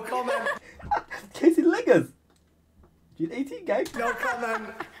 No comment. Casey Lengers. She's 18, gang. No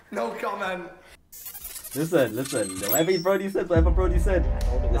comment. No comment. Listen. Whatever Brody said.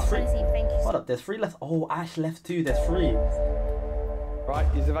 There's 3. Hold up, there's 3 left. Oh, Ash left 2. There's 3. Right,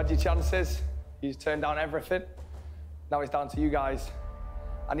 you've had your chances. You've turned down everything. Now it's down to you guys.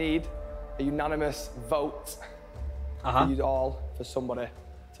 I need a unanimous vote for you all for somebody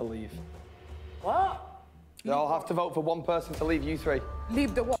to leave. What? They all have to vote for one person to leave. You 3.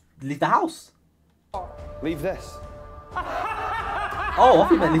 Leave the what? Leave the house. Leave this. Oh, I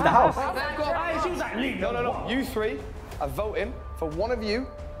thought you meant leave the house. No. You 3 are voting for one of you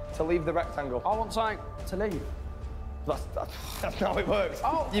to leave the rectangle. I want something to leave. That's not how it works.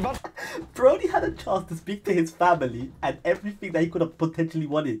 Oh. Brody had a chance to speak to his family and everything that he could have potentially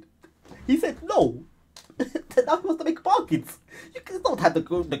wanted. He said no. Now he wants to make bargains. You don't have to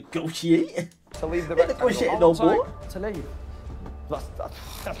go negotiate. To leave the rectangle. No more. To leave. That's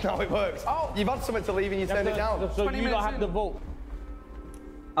not how it works. Oh. You've had something to leave and you turned it down. So you don't have the vote.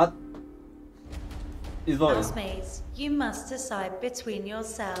 He's voting. Housemates, you must decide between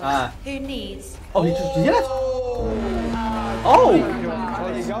yourselves who needs. Oh, he just left. Oh.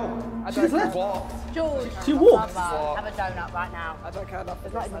 There you go. She just left. George. She walked. Have a donut right now. I don't care enough.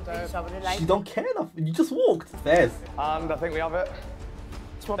 She don't care enough. You just walked. Fairs. And I think we have it.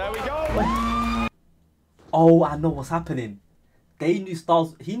 There we go. Oh, I know what's happening. They knew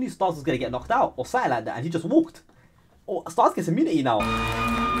Stars. He knew Stars was gonna get knocked out or something like that, and he just walked. Oh, Stars gets immunity now.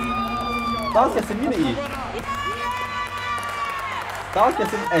 Stars gets immunity. Stars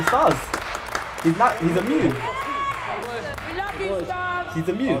gets Stars. He's immune. We love you, Stars. He's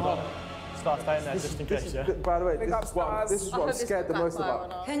immune. Start staying there just in case, yeah? By the way, this is what I'm scared the most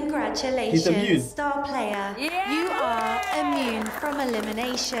about. Congratulations, star player. You are immune from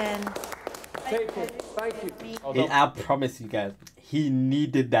elimination. Thank you. I promise you guys, he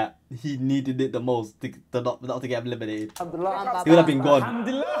needed that. He needed it the most not to get eliminated. He would have been gone.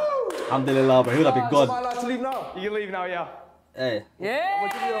 Alhamdulillah, bro. He would have been gone. Am I allowed to leave now? You can leave now, yeah. Hey.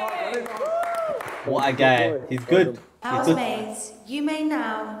 Yeah. What a guy. He's good. Housemates, you may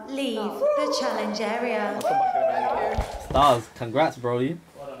now leave the challenge area. Stars, congrats, Brody.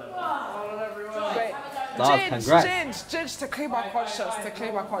 Stars, congrats. Ginge, to clear my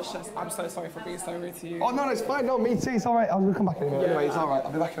conscience, I'm so sorry for being so rude to you. Oh, no, it's fine. No, me too. It's all right. I'm going to come back in a minute. Anyway, it's all right.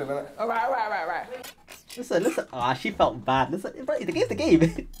 I'll be back in a minute. All right. Listen. Ah, she felt bad. Listen, the game's the game.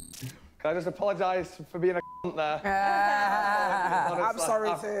 Can I just apologise for being a there? I'm sorry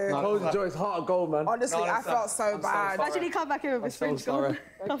too. Close Joy's heart of gold, man. Honestly, I felt so bad. Actually, come back in with his fringe gone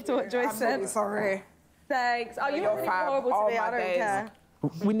after what Joyce said. I'm really sorry. Thanks. Oh, you're really horrible to me. I don't care.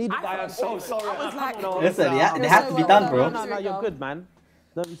 We need. I am so sorry. I was like, listen, it has to be done, bro. No, you're good, man.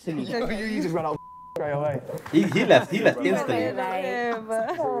 Don't be silly. You just ran out straight away. He left instantly.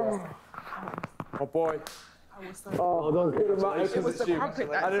 Oh boy. Oh, don't get him out.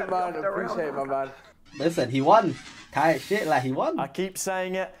 I didn't mind. Appreciate it, my man. Listen, he won. Tight shit, like he won. I keep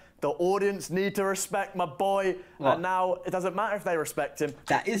saying it. The audience need to respect my boy. What? And now it doesn't matter if they respect him.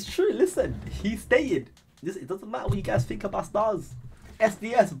 That is true. Listen, he stated. It doesn't matter what you guys think about Stars.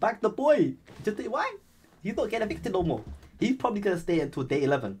 SDS, back the boy. Just why? He's not getting evicted no more. He's probably gonna stay until day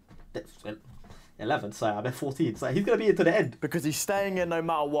 11. 11, sorry, I meant 14. So he's gonna be into the end. Because he's staying in no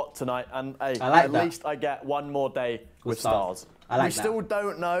matter what tonight, and hey, at least I get one more day with Stars. I like we still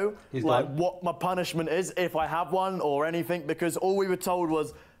don't know what my punishment is, if I have one or anything, because all we were told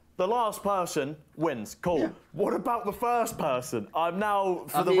was the last person wins. Cool. Yeah. What about the first person? I'm now,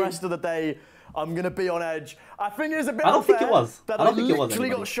 for the rest of the day, I'm gonna be on edge. I think it's a bit unfair that I literally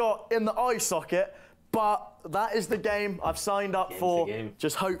got shot in the eye socket. But that is the game I've signed up for.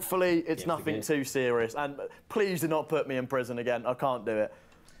 Just hopefully it's nothing too serious. And please do not put me in prison again. I can't do it.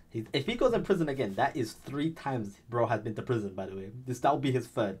 If he goes in prison again, that is 3 times bro has been to prison, by the way. That'll be his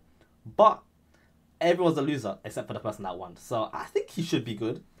 3rd. But everyone's a loser except for the person that won. So I think he should be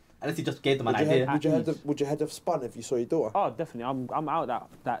good. Unless he just gave them an idea. Would your head have spun if you saw your daughter? Oh, definitely. I'm out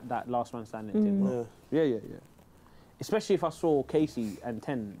that last man standing. Yeah. Especially if I saw Casey and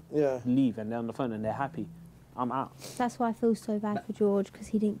Ten leave and they're on the phone and they're happy, I'm out. That's why I feel so bad for George, because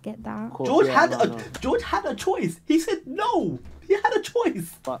he didn't get that. George had a choice. He said no. He had a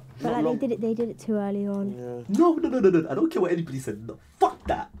choice. But like they did it too early on. Yeah. No. I don't care what anybody said. No, fuck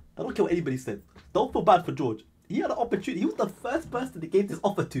that. I don't care what anybody said. Don't feel bad for George. He had an opportunity. He was the first person they gave this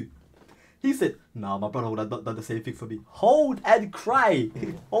offer to. He said, nah, my brother would have not done the same thing for me. Hold and cry.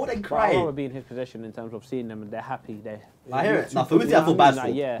 Hold and cry. I'd rather be in his position in terms of seeing them and they're happy. I hear it. Now, for Uzi, I feel bad for.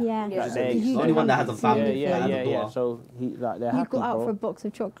 Yeah. Like the only one that has a family. Yeah. So, they're happy, You got out for a box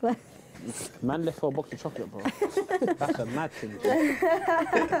of chocolate. Man left for a box of chocolate, bro. That's a mad thing. Too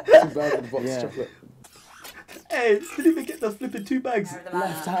bad for the box of chocolate. Hey, didn't even get the flipping 2 bags.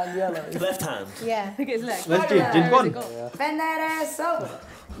 Left hand yellow. Left hand. Yeah, I think it's left. Let's Ginge one. Bend that ass over.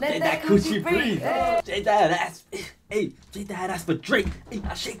 Let that coochie breathe. Shake that ass. Hey, shake that ass for Drake. Hey,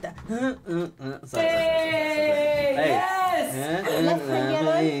 I shake that. Yes. Left hand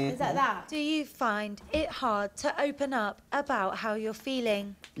yellow. Is that? Do you find it hard to open up about how you're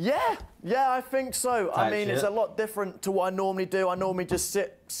feeling? Yeah, I think so. I mean, it's a lot different to what I normally do. I normally just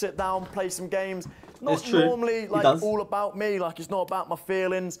sit down, play some games. It's not normally like all about me. Like, it's not about my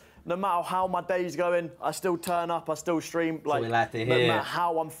feelings. No matter how my day's going, I still turn up, I still stream. Like, no matter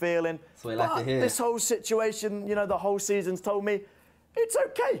how I'm feeling. But this whole situation, you know, the whole season's told me it's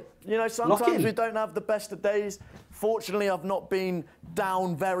okay. You know, sometimes we don't have the best of days. Fortunately, I've not been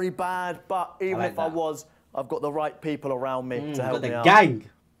down very bad. But even if I was, I've got the right people around me to help me out. Gang.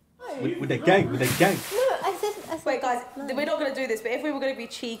 With the gang, with the gang. No, I said wait, guys, we're not going to do this, but if we were going to be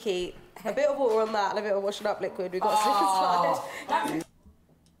cheeky, a bit of water on that and a bit of washing up liquid, we've got to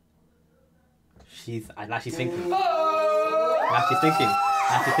slip and now she's thinking. Now she's thinking.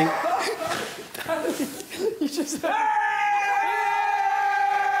 Now she's thinking. You just...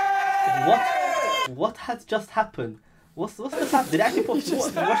 What has just happened? What's the happening? Did they actually put washing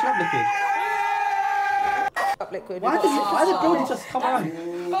up liquid? Why did Brody just come around?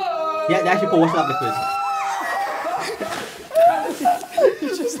 Yeah, they actually put washing up liquid.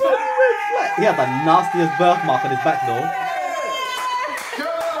 He had the nastiest birthmark on his back though.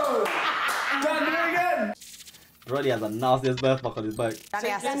 Brody has the nastiest birthmark on his back.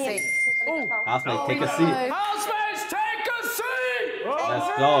 Housemate, Housemate, take a seat. Housemates, take a seat!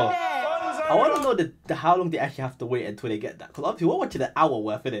 Let's go. I want to know how long they actually have to wait until they get that. Because obviously we're watching an hour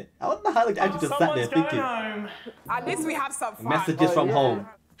worth, innit? I want to know how long they actually just sat there thinking. At least we have some fun. Messages from home.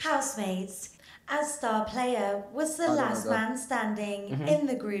 Housemates, as star player was the last man standing in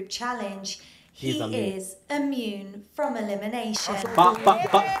the group challenge. He is immune from elimination.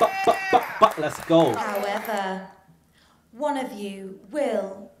 Let's go. However, one of you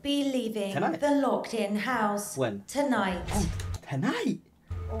will be leaving the locked-in house tonight. Oh, tonight?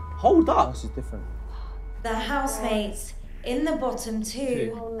 Hold up. This is different. The housemates in the bottom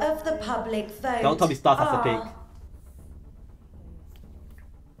two of the public vote Don't tell me Stars has to pick.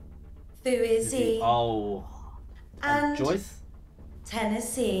 Fuizzy and Joyce?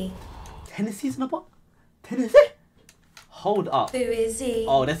 Tennessee. Tennessee's in the bottom? Tennessee? Hold up. Fuizzy.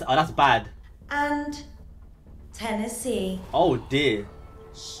 Oh, that's bad. And Tennessee. Oh dear.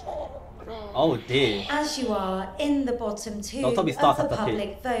 Oh dear. As you are in the bottom two of the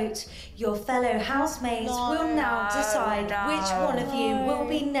public vote, your fellow housemates will now decide which one of you will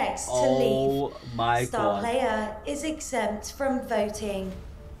be next to leave. Oh my Star god. player is exempt from voting.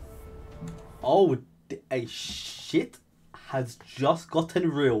 Oh, a shit has just gotten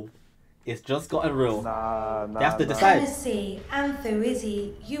real. It's just gotten real. They have to decide. Tennessee and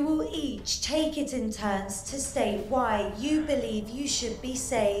Fuizzy, you will each take it in turns to state why you believe you should be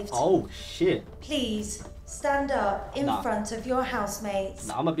saved. Oh shit. Please stand up in front of your housemates.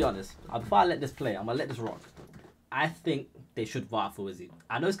 Now I'm gonna be honest. Before I let this play, I'm gonna let this rock. I think they should vote out Fuizzy.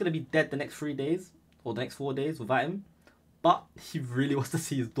 I know it's gonna be dead the next 3 days or the next 4 days without him, but he really wants to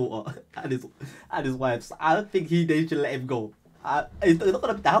see his daughter and his wife. So I don't think they should let him go. The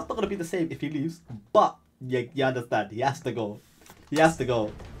house not gonna be the same if he leaves, but you understand. He has to go. He has to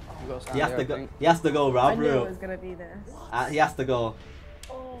go. He has to go. He has to go, bro. I knew it was gonna be this. He has to go.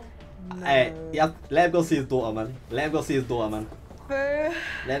 No. Hey, let him go see his daughter, man. Let him go see his daughter, man. Boo.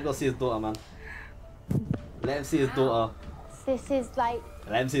 Let him go see his daughter, man. Let him see his daughter. This is like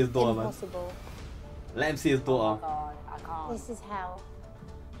Let him see his daughter, impossible. man. Let him see his daughter. God, I can't. This is hell.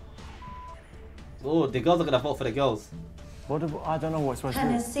 Oh, the girls are gonna vote for the girls. I don't know what's supposed to be.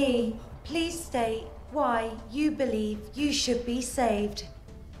 Tennessee, please state why you believe you should be saved.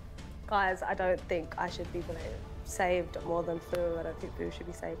 Guys, I don't think I should be saved more than Fu. I don't think Fu should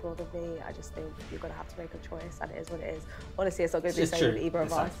be saved more than me. I just think you're gonna have to make a choice, and it is what it is. Honestly, it's not gonna be saving either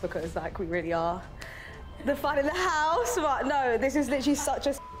of us because like we really are the fun in the house. But no, this is literally such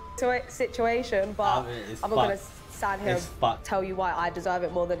a situation. But I'm not gonna stand here and tell you why I deserve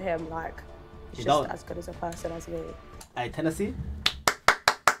it more than him. Like he's just as good as a person as me. Hey, Tennessee.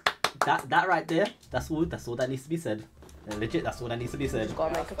 That right there, that's all that needs to be said. Legit, that's all that needs to be said.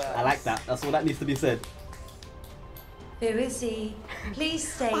 I like that. That's all that needs to be said. Fuizzy, please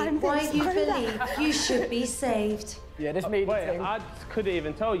state why you believe you should be saved. Yeah, this meeting thing. I couldn't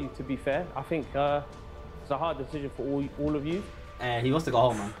even tell you, to be fair. I think it's a hard decision for all of you. He wants to go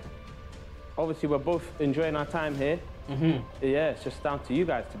home, man. Obviously, we're both enjoying our time here. Yeah, it's just down to you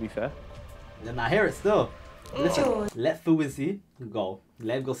guys, to be fair. Then I hear it still. Listen, let Fuizzy go.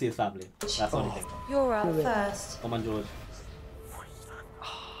 Let him go see his family. That's the only thing. You're up first. Come on, George.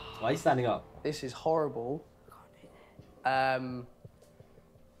 Why are you standing up? This is horrible. I'm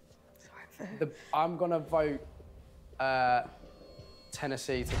gonna vote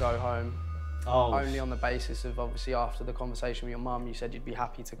Tennessee to go home. Only on the basis of obviously after the conversation with your mum, you said you'd be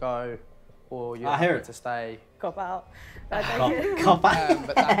happy to go, or you're happy to stay. Cop out. Cop out.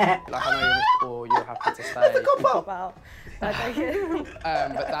 But that, like I know you're happy to stay. Cop out. But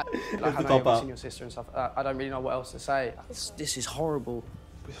that, like I know you're missing your sister and stuff. I don't really know what else to say. This is horrible.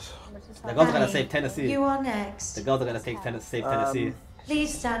 The girls are gonna save Tennessee. You are next. The girls are gonna save Tennessee.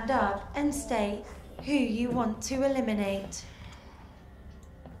 Please stand up and state who you want to eliminate.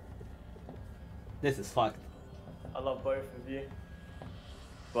 This is fucked. I love both of you,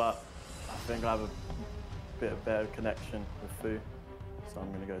 but I think I have a bit of better connection with Fu. so I'm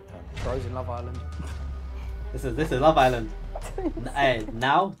going to go 10. Bros in Love Island. This is Love Island. Hey,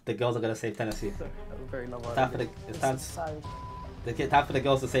 now the girls are gonna save Tennessee. Very Love Island. Time for the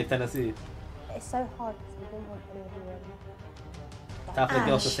girls to save Tennessee. It's so hard because we don't want anyone to win. Time for the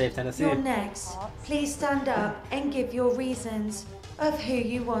girls to save Tennessee. You're next. Please stand up and give your reasons of who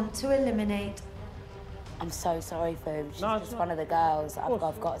you want to eliminate. I'm so sorry, Foo. She's just one of the girls.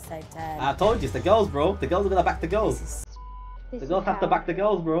 I've got to save 10. I told you, it's the girls, bro. The girls are gonna back the girls. The girls have to back the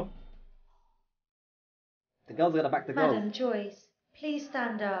girls, bro. The girls are gonna back the girls. Madam Joyce, please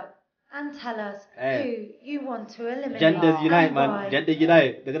stand up and tell us who you want to eliminate. Genders unite, man. Gender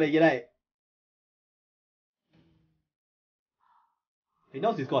unite. They're gonna unite. He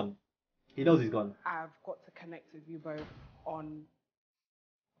knows he's gone. He knows he's gone. I've got to connect with you both on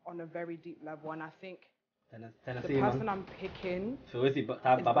a very deep level, and I think Tennessee, the person I'm picking is because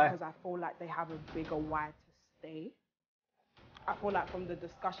I feel like they have a bigger why to stay. I feel like from the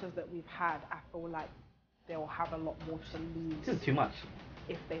discussions that we've had, I feel like they'll have a lot more to lose. This is too much.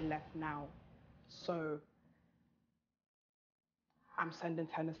 If they left now. So I'm sending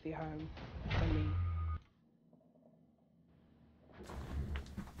Tennessee home for me.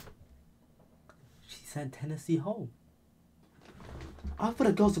 She sent Tennessee home. I thought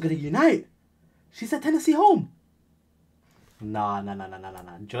the girls were gonna unite. She said Tennessee home. Nah.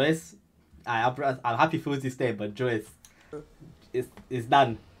 Joyce, I'm happy Foozy staying, but Joyce, it's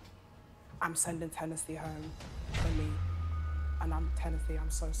done. I'm sending Tennessee home for me. And Tennessee, I'm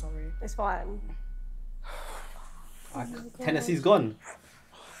so sorry. It's fine. Tennessee's gone.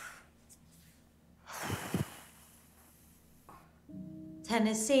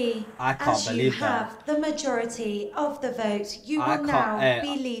 Tennessee, I can't as believe you that. have the majority of the vote, you will now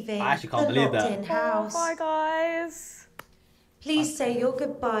be leaving the locked-in house. Bye, guys. Please say your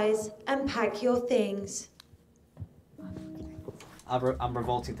goodbyes and pack your things. I'm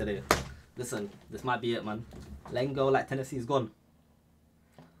revolting today. Listen, this might be it, man. Letting go like Tennessee's gone.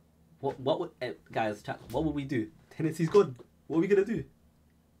 What would guys? Chat, what would we do? Tennessee's gone. What are we gonna do?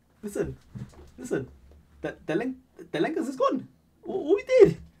 Listen. The Lengas is gone. What we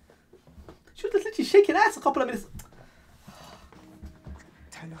did? She was just literally shaking ass a couple of minutes.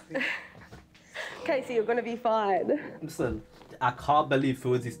 Casey, you're gonna be fine. Listen, I can't believe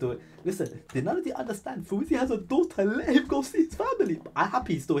Foozy's still. Listen, did none of you understand? Foozy has a daughter. Let him go see his family. I'm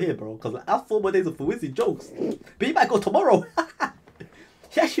happy he's still here, bro. Because like, that's 4 more days of Foozy jokes. But he might go tomorrow.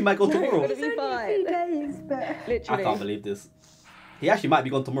 He actually might go tomorrow. It's only a few days, but literally. I can't believe this. He actually might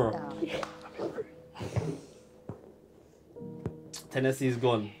be gone tomorrow. Tennessee's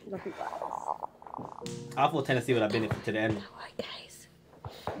gone. I thought Tennessee would have been it to the end.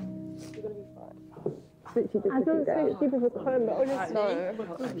 I don't think people were crying, but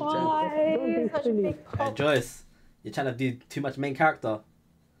honestly. Bye. Joyce, you're trying to do too much main character.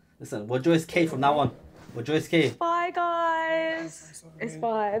 Listen, we're Joyce K from now on. We're Joyce K. Bye, guys. It's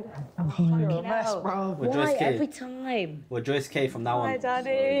fine. You're a mess, bro. We're Joyce K. Every time. We're Joyce K from now on. Hi,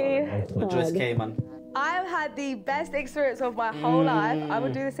 Daddy. We're Joyce K, man. I've had the best experience of my whole life. I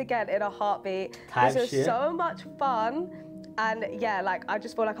would do this again in a heartbeat. This was so much fun. And yeah, like, I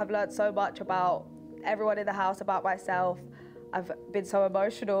just feel like I've learned so much about everyone in the house, about myself. I've been so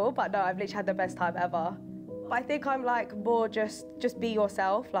emotional, but no, I've literally had the best time ever. But I think I'm like more just be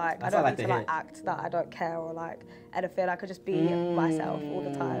yourself. Like, I don't need to like act that I don't care or like anything. I could just be myself all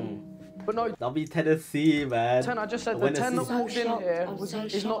the time. But no, that'll be Tennessee, man. 10, I just said the 10 that walked in here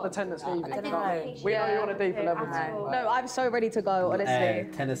is not the 10 that's leaving. We are on a deeper level. No, I'm so ready to go, honestly.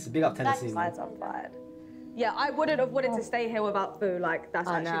 Tennessee, big up Tennessee. I'm fine. Yeah, I wouldn't have wanted to stay here without Foo. Like, that's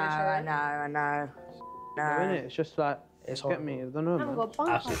actually the truth. I know. No. It's just like, it's get me. I don't know, man.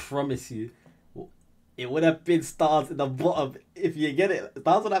 I promise you, it would have been stars in the bottom if you get it.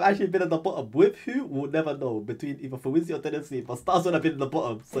 Stars would have actually been at the bottom. With who, we'll never know. Between either Fawizzy or Tennessee, but stars would have been at the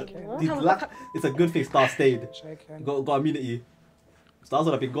bottom. So it's a good thing stars stayed. Got immunity. Stars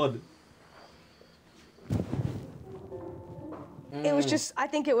would have been gone. It was just, I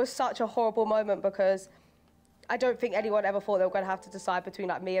think it was such a horrible moment because I don't think anyone ever thought they were going to have to decide between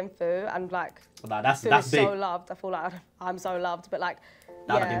like me and Foo, and like that's Foo is big. so loved. I feel like I'm so loved, but like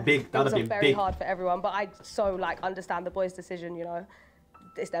that would have been big. That would have been very hard for everyone. But I so like understand the boys' decision. You know,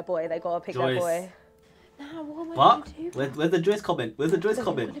 it's their boy. They got to pick their boy. Nah, what am I going to do? Where's the Joyce comment? Where's the Joyce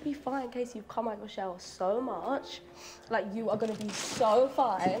comment? You're going to be fine, Casey. You've come out of your shell so much. Like you are going to be so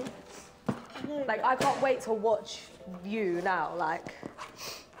fine. Like I can't wait to watch you now. Like.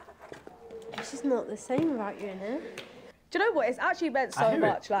 It's just not the same without you in it. Do you know what? It's actually meant so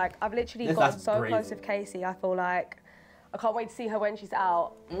much. Like, I've literally gotten so close with Casey. I feel like I can't wait to see her when she's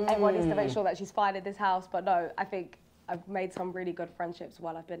out. Everyone needs to make sure that she's fine in this house. But no, I think I've made some really good friendships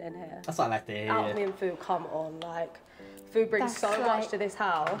while I've been in here. That's what I like to hear. Out of me and Foo, come on, like, Foo brings so much to this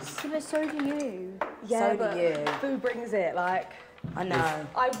house. But so do you. Yeah, so do you. Foo brings it, like. I know.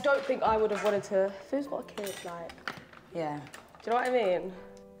 I don't think I would have wanted to. Foo's got a kid, like. Yeah. Do you know what I mean?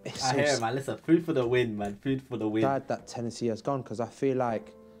 I hear it, man. Listen, food for the win, man. Food for the win. Glad that Tennessee has gone because I feel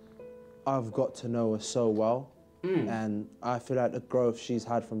like I've got to know her so well, and I feel like the growth she's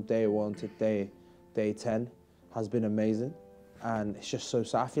had from day 1 to day 10 has been amazing, and it's just so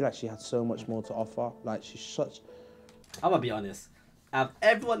sad. I feel like she had so much more to offer. Like she's such. I'm gonna be honest.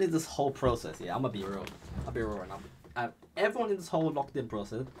 Everyone in this whole process, yeah, I'm gonna be real. I'll be real right now. Everyone in this whole locked-in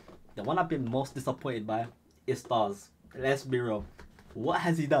process, the one I've been most disappointed by is Stars. Let's be real. What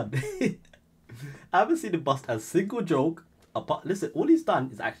has he done? I haven't seen him bust a single joke. Apart, listen, all he's done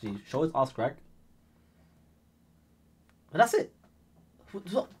is actually show his ass crack. But that's it.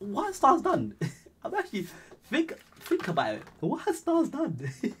 What has Stars done? I'm actually think about it. What has Stars done?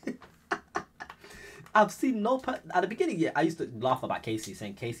 I've seen no at the beginning. Yeah, I used to laugh about Casey,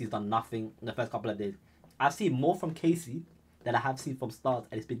 saying Casey's done nothing in the first couple of days. I've seen more from Casey than I have seen from Stars,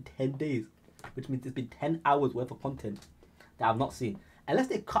 and it's been 10 days, which means it's been 10 hours worth of content that I've not seen. Unless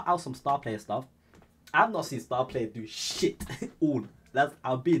they cut out some star player stuff, I've not seen star player do shit all.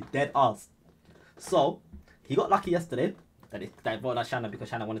 I'll be dead ass. So he got lucky yesterday that he voted out Shannon because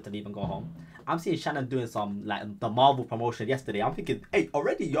Shannon wanted to leave and go home. I'm seeing Shannon doing some like the Marvel promotion yesterday. I'm thinking, hey, you're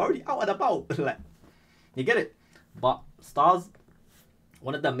already out and about. Like, you get it? But Stars,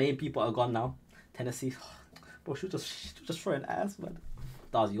 one of the main people are gone now. Tennessee, bro, she was just throwing ass, man.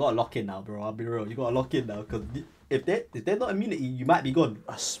 Stars, you gotta lock in now, bro. I'll be real. You gotta lock in now because if they're not immunity, you might be gone.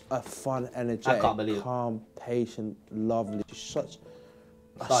 A fun, energetic, calm, patient, lovely. Such.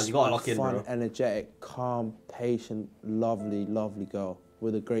 Stars, you gotta lock in, fun, bro. energetic, calm, patient, lovely girl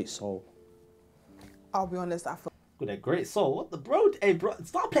with a great soul. I'll be honest, I feel. With a great soul. What the bro? Hey, bro,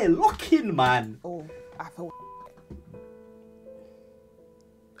 start playing lock in, man. Oh,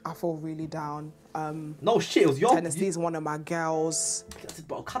 I feel really down. No shit, it was your... Tennessee's one of my girls.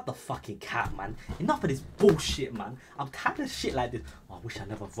 Bro, cut the fucking cap, man. Enough of this bullshit, man. I'm tired of shit like this. Oh, I wish I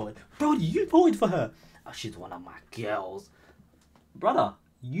never voted. Bro, you voted for her. Oh, she's one of my girls. Brother,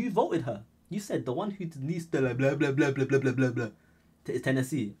 you voted her. You said the one who needs to blah, blah, blah, blah, blah, blah, blah, blah, blah. It's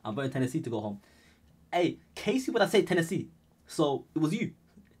Tennessee. I'm voting Tennessee to go home. Hey, Casey would have said Tennessee. So, it was you.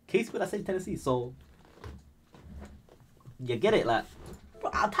 Casey would have said Tennessee, so... You get it, like... Bro,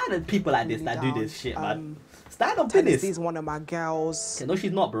 I'm tired of people like this that do this shit, man. Stand on business. Tennessee's one of my girls. Okay, no,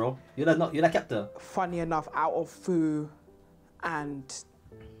 she's not, bro. You're that kept her. Funny enough, out of Foo and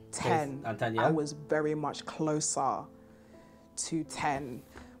 10, and 10, yeah? I was very much closer to 10.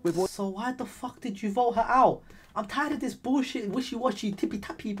 So why the fuck did you vote her out? I'm tired of this bullshit, wishy-washy,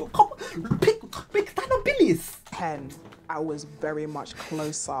 tippy-tappy, bro. Come on, pick, stand on business. 10, I was very much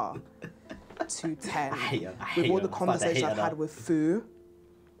closer to 10. I hate her. With all the conversations I've had with Foo,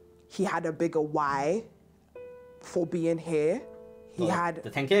 he had a bigger why for being here. He had,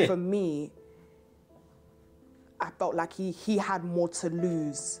 the 10K. For me, I felt like he had more to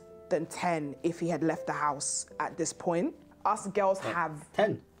lose than 10 if he had left the house at this point. Us girls have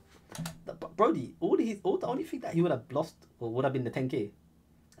 10. Brody, the only thing that he would have lost would have been the 10K.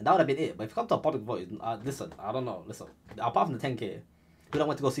 And that would have been it. But if you come to a public vote, listen, I don't know, listen. Apart from the 10K, he don't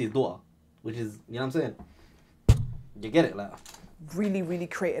want to go see his daughter, which is, you know what I'm saying? You get it, like. Really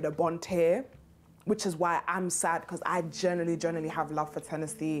created a bond here, which is why I'm sad, because I genuinely have love for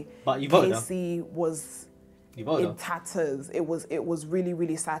Tennessee. But you voted Casey was in tatters. It was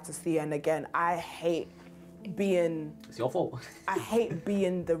really sad to see. And again, I hate being... It's your fault. I hate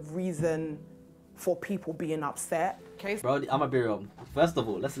being the reason for people being upset. Bro, I'm gonna be real. First of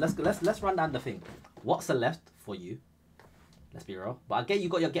all, let's run down the thing. Watson left for you. Let's be real. But I get you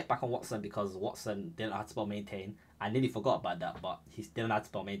got your get back on Watson because Watson didn't know how to spell maintain. I nearly forgot about that, but he didn't know how to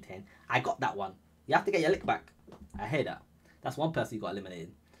spell maintain. I got that one. You have to get your lick back. I hear that. That's one person you got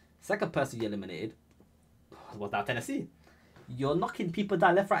eliminated. Second person you eliminated was that Tennessee. You're knocking people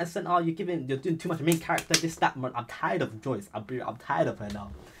down left, right, and centre. You're doing too much main character, this, that, man. I'm tired of Joyce. I'm tired of her now.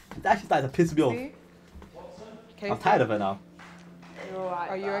 It's actually starting to piss me off. I'm tired of her now.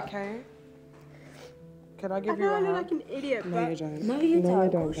 Are you okay? Can I give you a hand? I look like an idiot, No, you don't. No, you don't.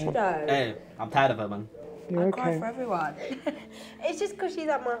 Of course you don't. Hey, I'm tired of her, man. You're I cry for everyone. It's just because she's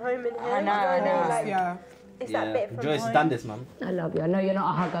at my home in here. I know. Like, yeah. It's that bit from Joyce has home. done this, man. I love you. I know you're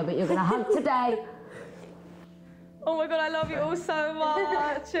not a hugger, but you're going to hug today. Oh my God, I love you all so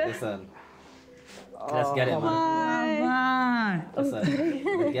much. Listen. Let's get it, man.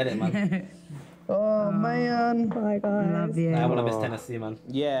 Listen. Let's get it, man. Oh, man. Bye, guys. Love you. I want to miss Tennessee, man.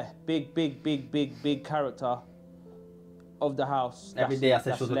 Yeah, big character. of the house. Every day I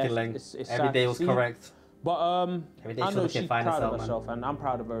said she was looking lame. Every day was correct. But every day I know she's proud of herself, herself, and I'm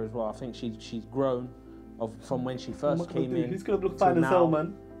proud of her as well. I think she's grown from when she first came in. Who's gonna look fine as hell,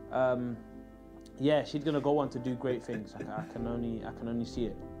 man? Yeah, she's gonna go on to do great things. I can only see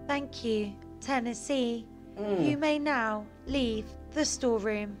it. Thank you, Tennessee. You may now leave the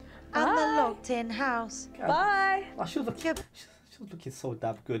storeroom and the locked-in house. Bye. Oh, she was looking so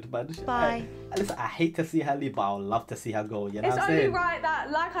damn good, man. Bye. Listen, I hate to see her leave, but I would love to see her go. You know It's what I'm only saying? right that,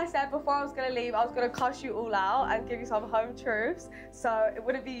 like I said before I was going to leave, I was going to cuss you all out and give you some home truths. So it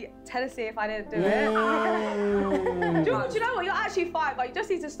wouldn't be Tennessee if I didn't do it. do you know what? You're actually fine, but you just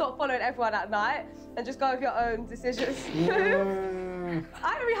need to stop following everyone at night and just go with your own decisions.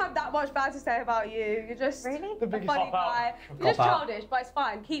 I don't really have that much bad to say about you. You're just a funny guy. You're just childish, but it's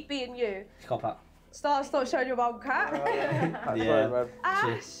fine. Keep being you. Cop out. Stop showing your mum crap. Yeah.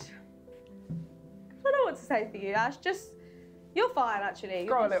 Ash, I don't know what to say for you, Ash. Just, you're fine, actually.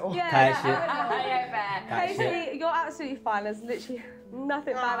 Grow a little. Casey, you're absolutely fine. There's literally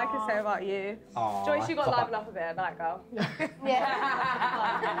nothing bad I can say about you. Joyce, you got to liven up a bit at night, girl.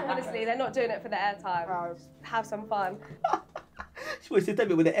 Yeah. Honestly, they're not doing it for the airtime. Have some fun. She always tell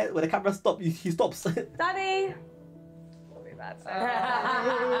me when the camera stops, he stops. Daddy.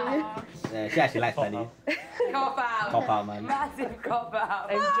 Yeah, she actually likes Danny. Cop out. Cop out, man. Massive cop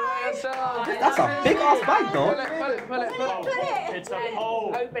out. Enjoy yourself. That's a big ass bag, though. Pull it. It's a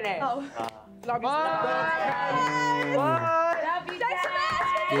pole. Open it. Oh. Love you. Bye. Love you, Dad.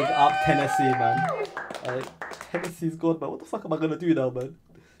 Big up Tennessee, man. Tennessee's gone, man. What the fuck am I gonna do now, man?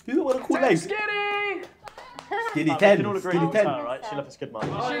 You don't want to cool legs. Skinny. Skinny 10. Skinny 10. Right? She left the skid mark.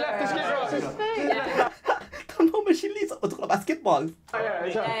 She left the skid mark. No, man, she leaves. We're talking about skid marks.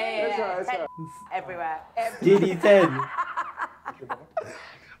 Yeah. Everywhere. Skinny 10.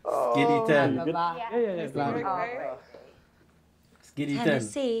 Skinny 10. Skinny 10.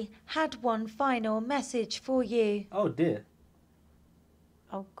 Tennessee had one final message for you. Oh dear.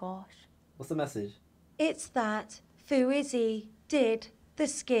 Oh gosh. What's the message? It's that Fooizzy did the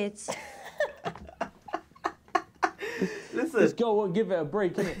skids. Listen. This girl won't give it a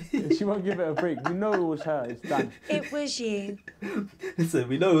break, innit? She won't give it a break. We know it was her. It's done. It was you. Listen,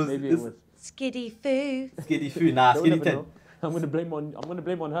 we know Maybe it was. Skiddy Foo. Skiddy Foo. Nah, Skinny 10. I'm gonna blame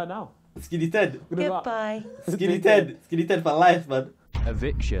on her now. Skinny 10. Goodbye. Skinny 10. Skinny 10 for life, man.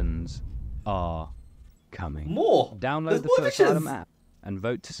 Evictions are coming. More. Download the FOOTASYLUM app and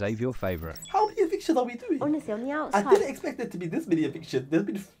vote to save your favourite. How many evictions are we doing? Honestly, on the outside. I didn't expect there to be this many evictions. There's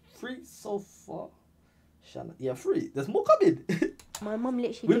been 3 so far. Yeah, 3. There's more coming. My mum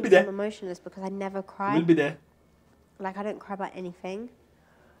literally thinks I'm emotionless because I never cry. We'll be there. Like, I don't cry about anything.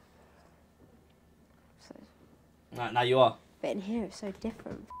 So. Right, now you are. But in here, it's so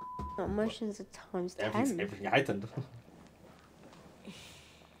different. My emotions are times 10. Everything heightened.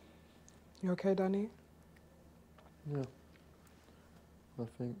 You okay, Danny? Yeah. I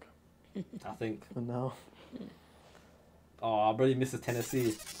think. For now. Oh, I really miss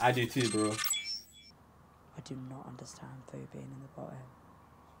Tennessee. I do too, bro. I do not understand Foo being in the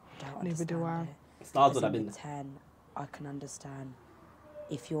bottom. Neither do I. Stars would have been 10. I can understand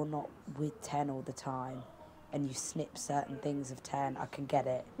if you're not with 10 all the time and you snip certain things of 10. I can get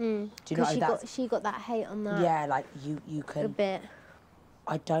it. Do you know that? She got that hate on that. Yeah, like you can. A bit.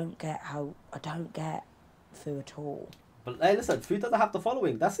 I don't get Foo at all. But hey, listen, Foo doesn't have the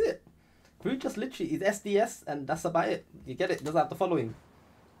following. That's it. Foo just literally is SDS, and that's about it. You get it? Doesn't have the following.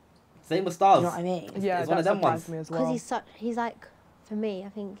 Same with Stars. You know what I mean? Yeah, it's one of them ones. Because he's like, for me, I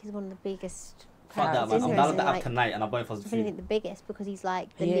think he's one of the biggest. Fuck that, man. I'm downloading that app tonight, and I'm going for the I think the biggest because he's like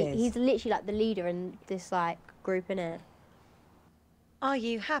he's literally like the leader in this like group, innit? Are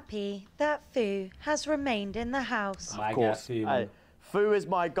you happy that Foo has remained in the house? Of course. Hey, Foo is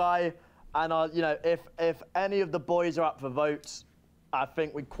my guy, and you know, if any of the boys are up for votes, I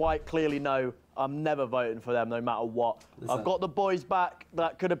think we quite clearly know I'm never voting for them, no matter what. Listen. I've got the boys back.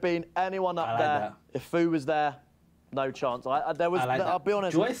 That could have been anyone up there. That. If Foo was there, no chance. I'll be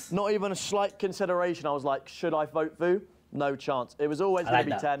honest, Joyce? not even a slight consideration. I was like, should I vote Foo? No chance. It was always going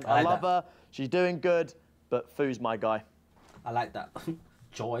to be 10. I love her. She's doing good, but Foo's my guy. I like that.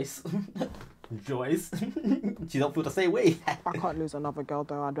 Joyce. Joyce. She don't feel the same way. I can't lose another girl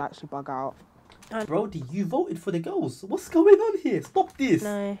though. I'd actually bug out. Brody, you voted for the girls. What's going on here? Stop this.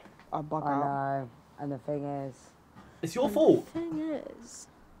 No. I bug out. I know. And the thing is, it's your fault. The thing is,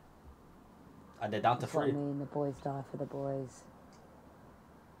 and they're down to 3. I mean, the boys die for the boys.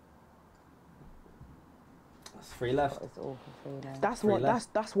 That's 3 left. It's all for 3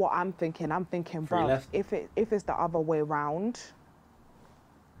 left. That's what I'm thinking. I'm thinking, bro, if it's the other way round,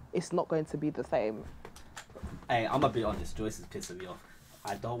 it's not going to be the same. Hey, I'm gonna be honest. Joyce is pissing me off.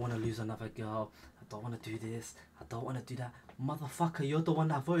 I don't want to lose another girl. I don't want to do this. I don't want to do that. Motherfucker, you're the one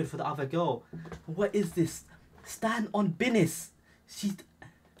that voted for the other girl. What is this? Stand on business.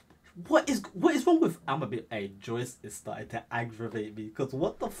 What is wrong with? I'm a bit. Hey, Joyce is starting to aggravate me because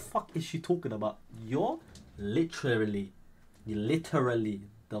what the fuck is she talking about? You're literally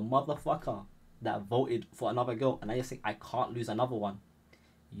the motherfucker that voted for another girl, and now you're saying I can't lose another one.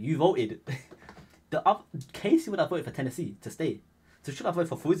 You voted. The other Casey would have voted for Tennessee to stay. So should have voted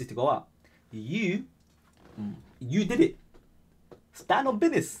for Fuzi to go out. You did it. Stand on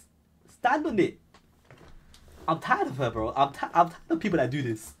business. Stand on it. I'm tired of her, bro. I'm tired of people that do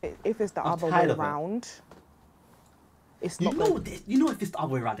this. If it's the other way around, it's not. You know, if it's the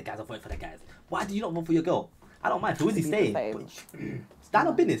other way around, the guys are voting for the guys. Why do you not vote for your girl? I don't mind. Fuzi staying. Stand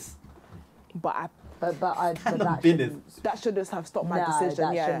on business. But that shouldn't have stopped my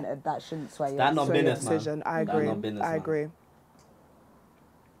decision. That shouldn't sway your Stand on business, man. decision. I agree.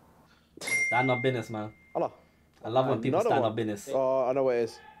 Stand on business, man. Hello. I love when people stand on business. Oh, I know what it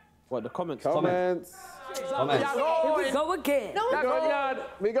is. What, the comments? Comments. Here we go again.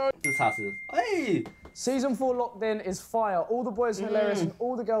 We go. This house is. Hey! Season 4 Locked In is fire. All the boys are hilarious and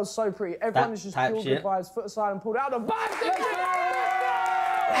all the girls so pretty. Everyone is just pure good vibes. FOOTASYLUM pulled out the bag.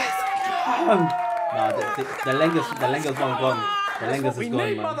 Nah, the Lenga's gone. The Lenga's is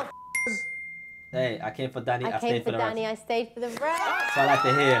gone, man. Hey, I came for Danny. I stayed for the Danny. I stayed for the rest. So I like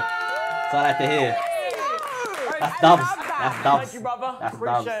to hear. That's dubs. That's dubs. Thank you, brother. That's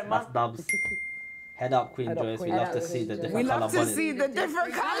dubs. That's dubs. Head up, Queen Joyce. We love to see the different colour bonnets. We love to see the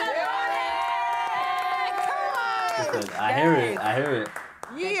different colour bonnets. I hear it.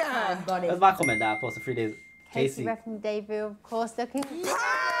 Yeah. That's my comment that I posted 3 days. Casey repping the debut, of course, looking. That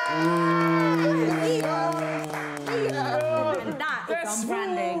is on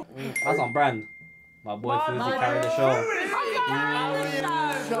branding. That's on brand. My boy Fuzi carrying the show.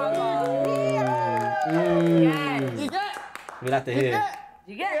 We like to hear.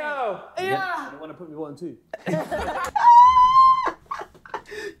 You get it? Yeah. You want to put me 1 2?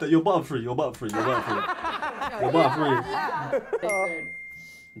 You're bottom 3. You're bottom 3.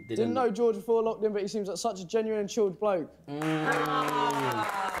 Didn't know George before Locked In, but he seems like such a genuine and chilled bloke. Yeah,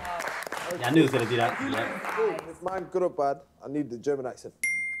 I knew he was going to do that. Yeah. If mine good or bad, I need the German accent.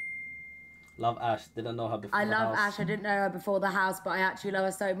 Love Ash. Didn't know her before I the love house. Ash. I didn't know her before the house, but I actually love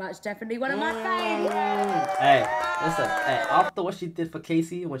her so much. Definitely one of my favourites. Hey, listen. Hey, after what she did for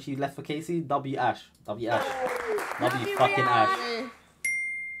Casey, when she left for Casey, W Ash. W Ash. W fucking Ash.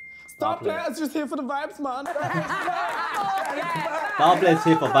 Star Player's just here for the vibes, man. Star Player's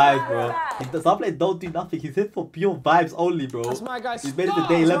here for vibes, bro. Star Player don't do nothing. He's here for pure vibes only, bro. That's my guy. He's made it to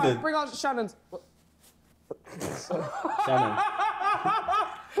day 11. Right, bring on Shannon's. Shannon.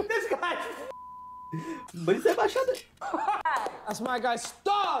 This guy. What did you say about Shannon? That's my guy.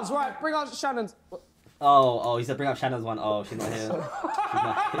 Stars. Right, bring on Shannon's. Oh, he said bring up Shannon's one. Oh, she's not here.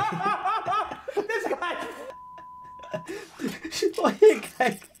 This guy. She's not here,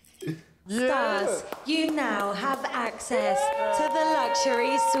 guys. Stars, you now have access to the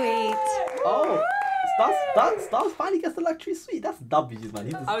luxury suite. Oh, Stars finally gets the luxury suite. That's W's,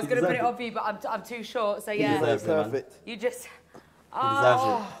 man. I was going to put it on for you, but I'm too short, so yeah. Deserves perfect. You just... He deserves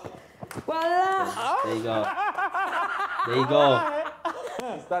it. Voila. There you go. There you go.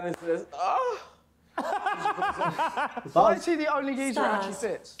 Standing to this. Why is he the only geezer that actually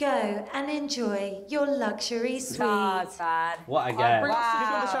sits? Go and enjoy your luxury suite. What a guy. Bring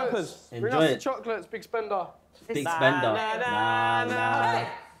us the chocolates. Enjoy Bring us the it. chocolates, big spender. Big spender. Nah.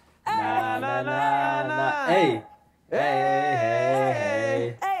 Hey.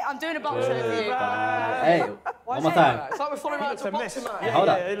 Hey. Hey, I'm doing a box review. Hey, one more time. It's like we're following out to a boxing match. Hey, hold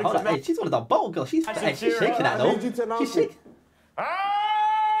up. Hey, she's one of the bottle girls. She's shaking that though. She's shaking.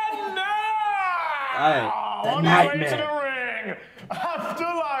 Hey, the nightmare.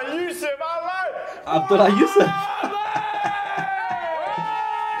 Abdullah Yusuf, Abdullah Yusuf.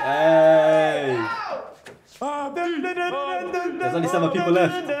 Hey. There's only 7 people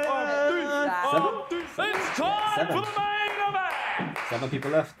left. 7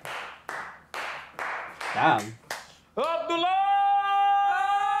 people left. Damn. Abdullah!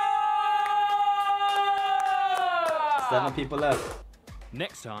 7 people left.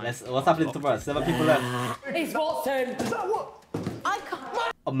 Next time. What's happening tomorrow? 7 people left. It's Watson. Is that what? I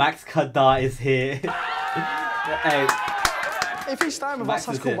can't. Oh, Max Kadar is here. Hey. If he's staying with us,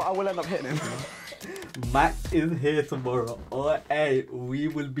 that's cool, but I will end up hitting him. Max is here tomorrow. Oh, hey, we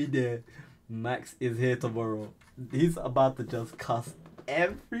will be there. Max is here tomorrow. He's about to just cuss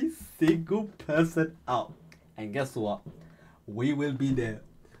every single person out. And guess what? We will be there.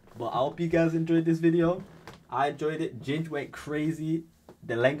 But I hope you guys enjoyed this video. I enjoyed it. Ginge went crazy.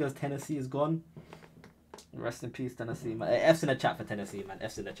 The Lenga's Tennessee is gone. Rest in peace, Tennessee, man. F's in the chat for Tennessee, man.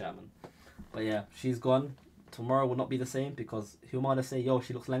 F's in the chat, man. But yeah, she's gone. Tomorrow will not be the same because Humana say, yo,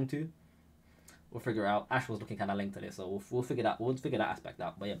 she looks lang too. We'll figure it out. Ash was looking kind of lang today, so we'll figure that. We'll figure that aspect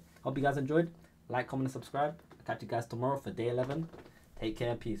out. But yeah, hope you guys enjoyed. Like, comment, and subscribe. I'll catch you guys tomorrow for day 11. Take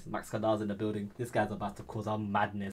care, peace. Max Kadal's in the building. This guy's about to cause our madness.